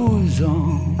what goes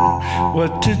on,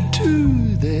 what to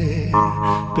do there,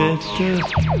 better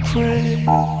pray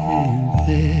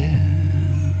there.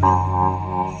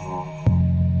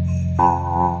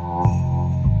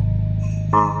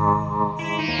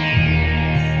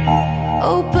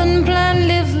 Open plan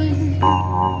living,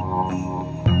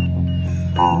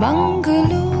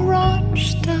 bungalow ranch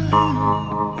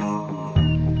style,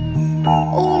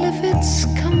 all of its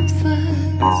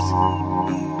comforts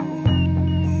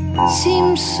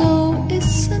seem so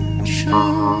essential.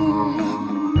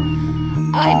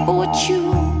 I bought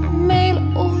you mail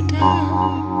order,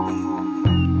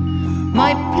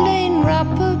 my plain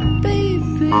wrapper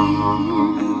baby.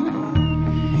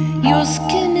 Your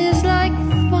skin is like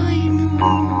vinyl,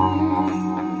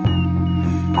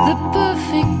 the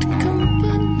perfect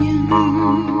companion.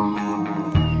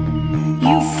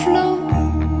 You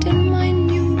float in my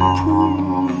new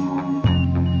pool,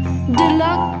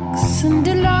 deluxe and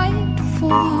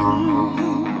delightful,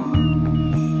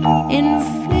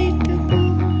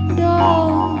 inflatable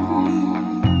doll.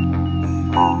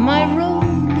 My role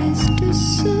is to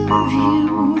serve you,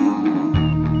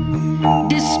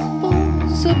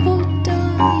 disposable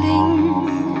darling.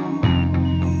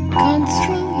 Can't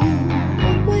throw you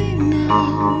away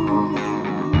now.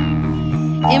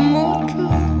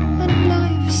 Immortal and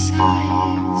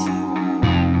life-size,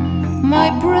 my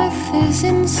breath is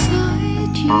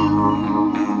inside you.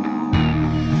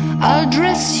 I'll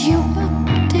dress you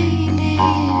up daily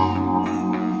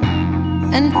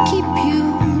and keep you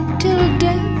till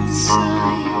death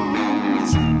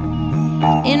sighs.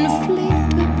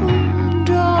 Inflatable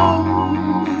doll,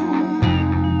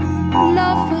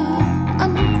 lover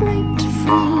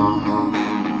ungrateful.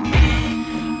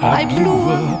 I blew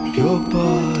up your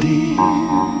body,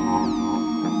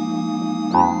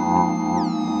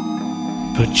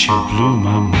 but you blew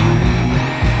my mind.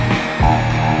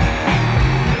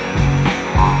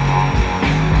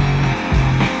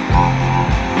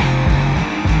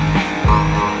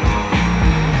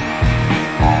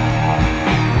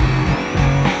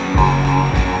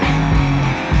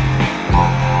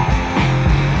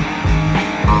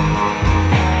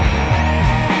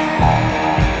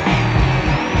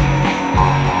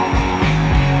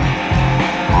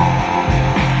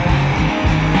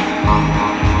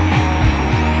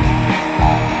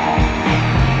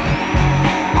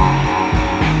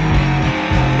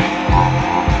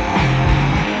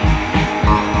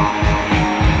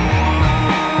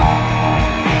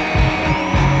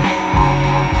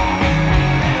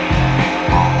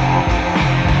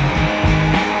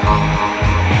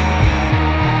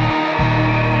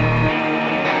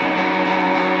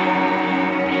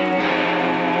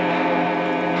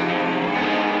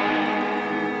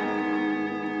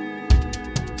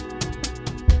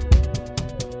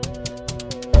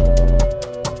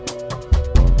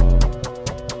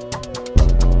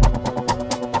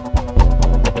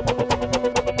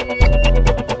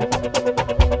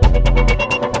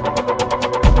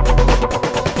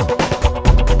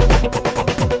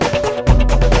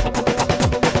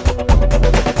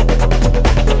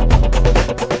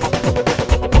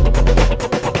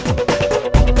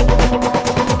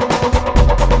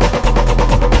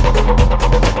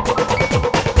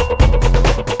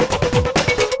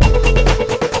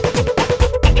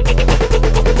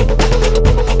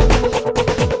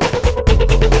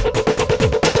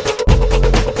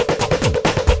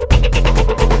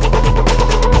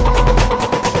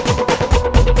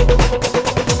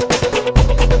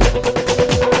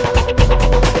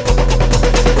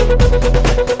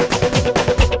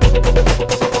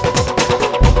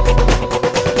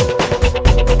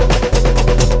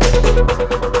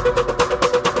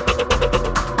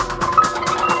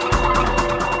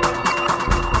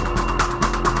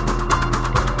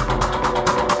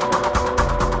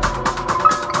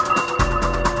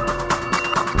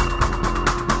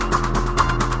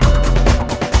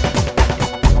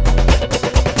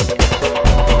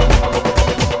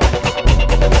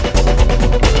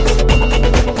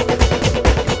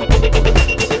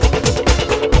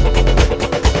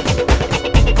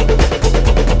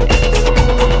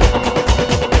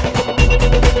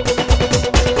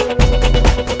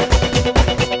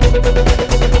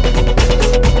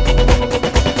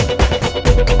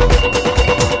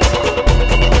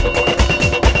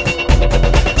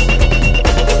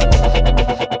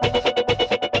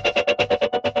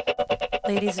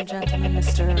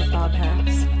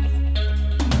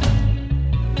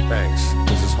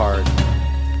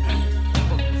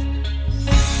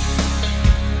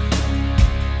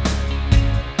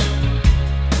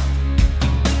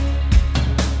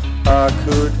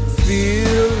 could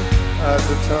feel at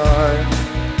the time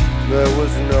there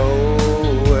was no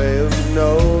way of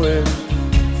knowing.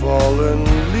 Fallen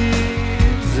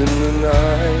leaves in the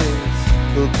night,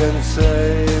 who can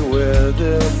say where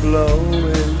they're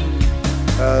blowing?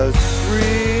 As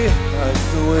free as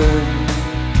the wind,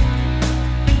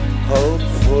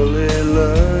 hopefully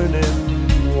learning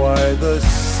why the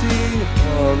sea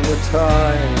on the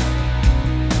tide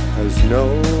has no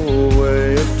way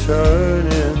of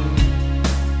turning.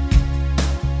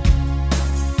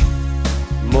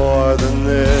 More than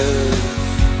this,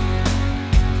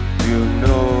 you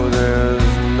know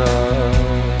there's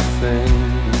nothing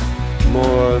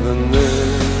more than this.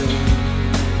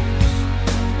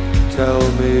 Tell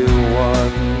me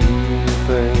one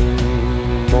thing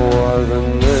more than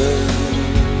this.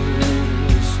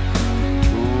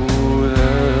 Ooh,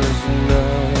 there's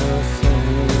nothing.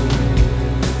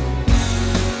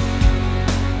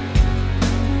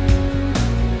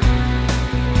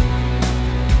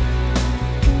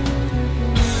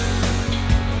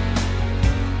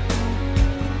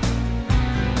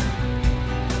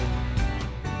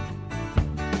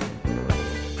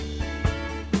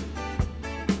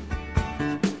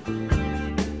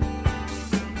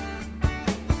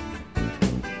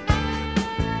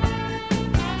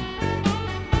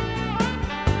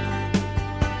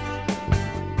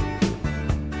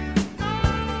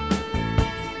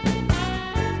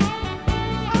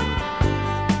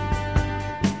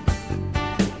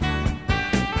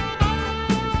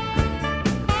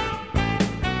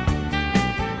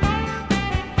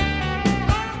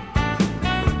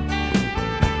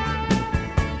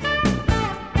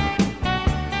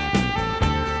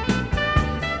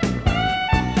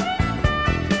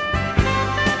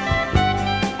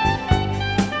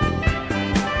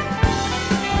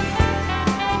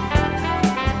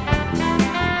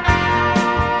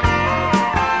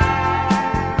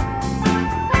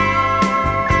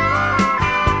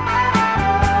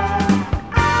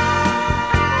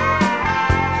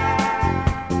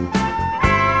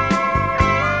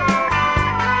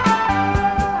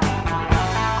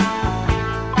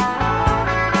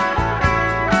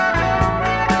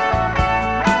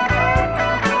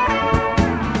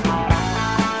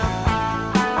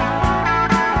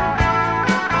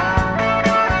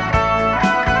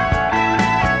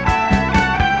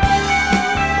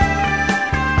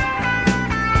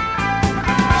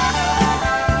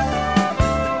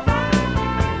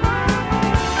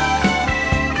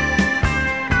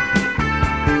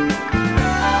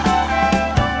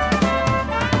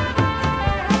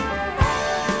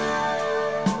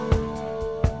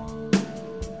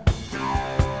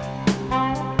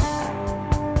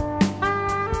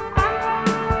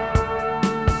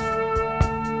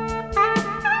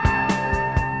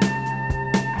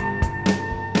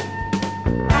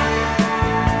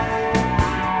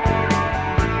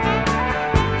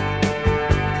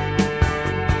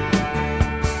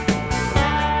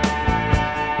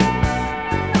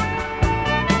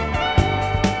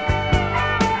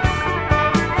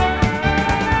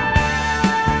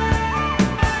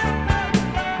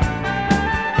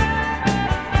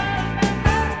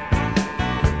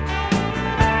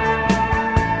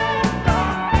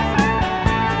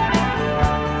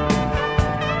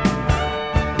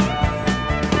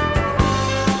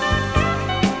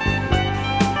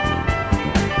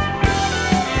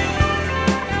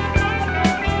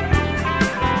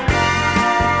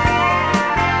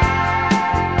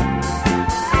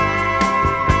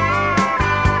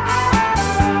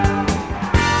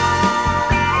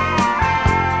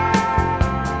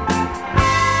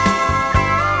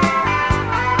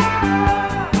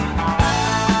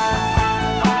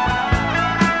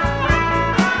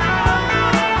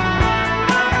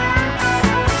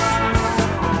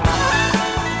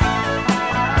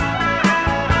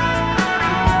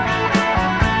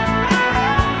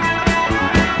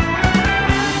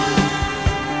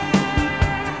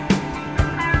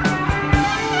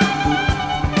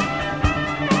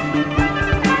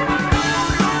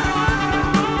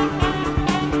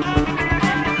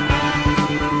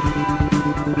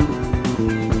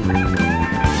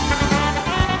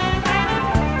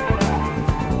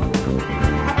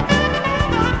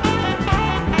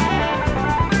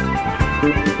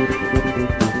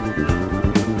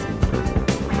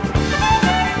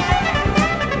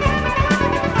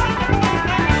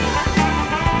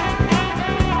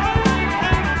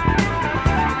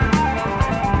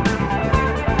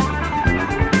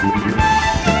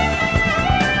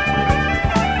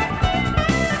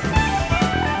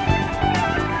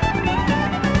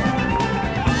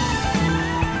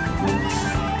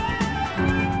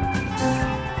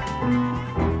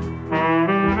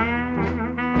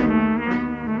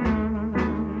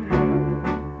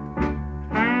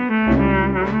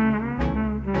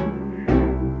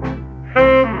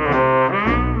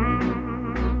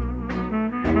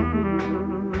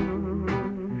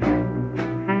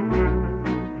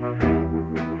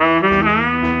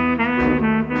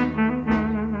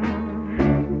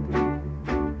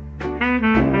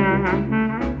 Mm-hmm.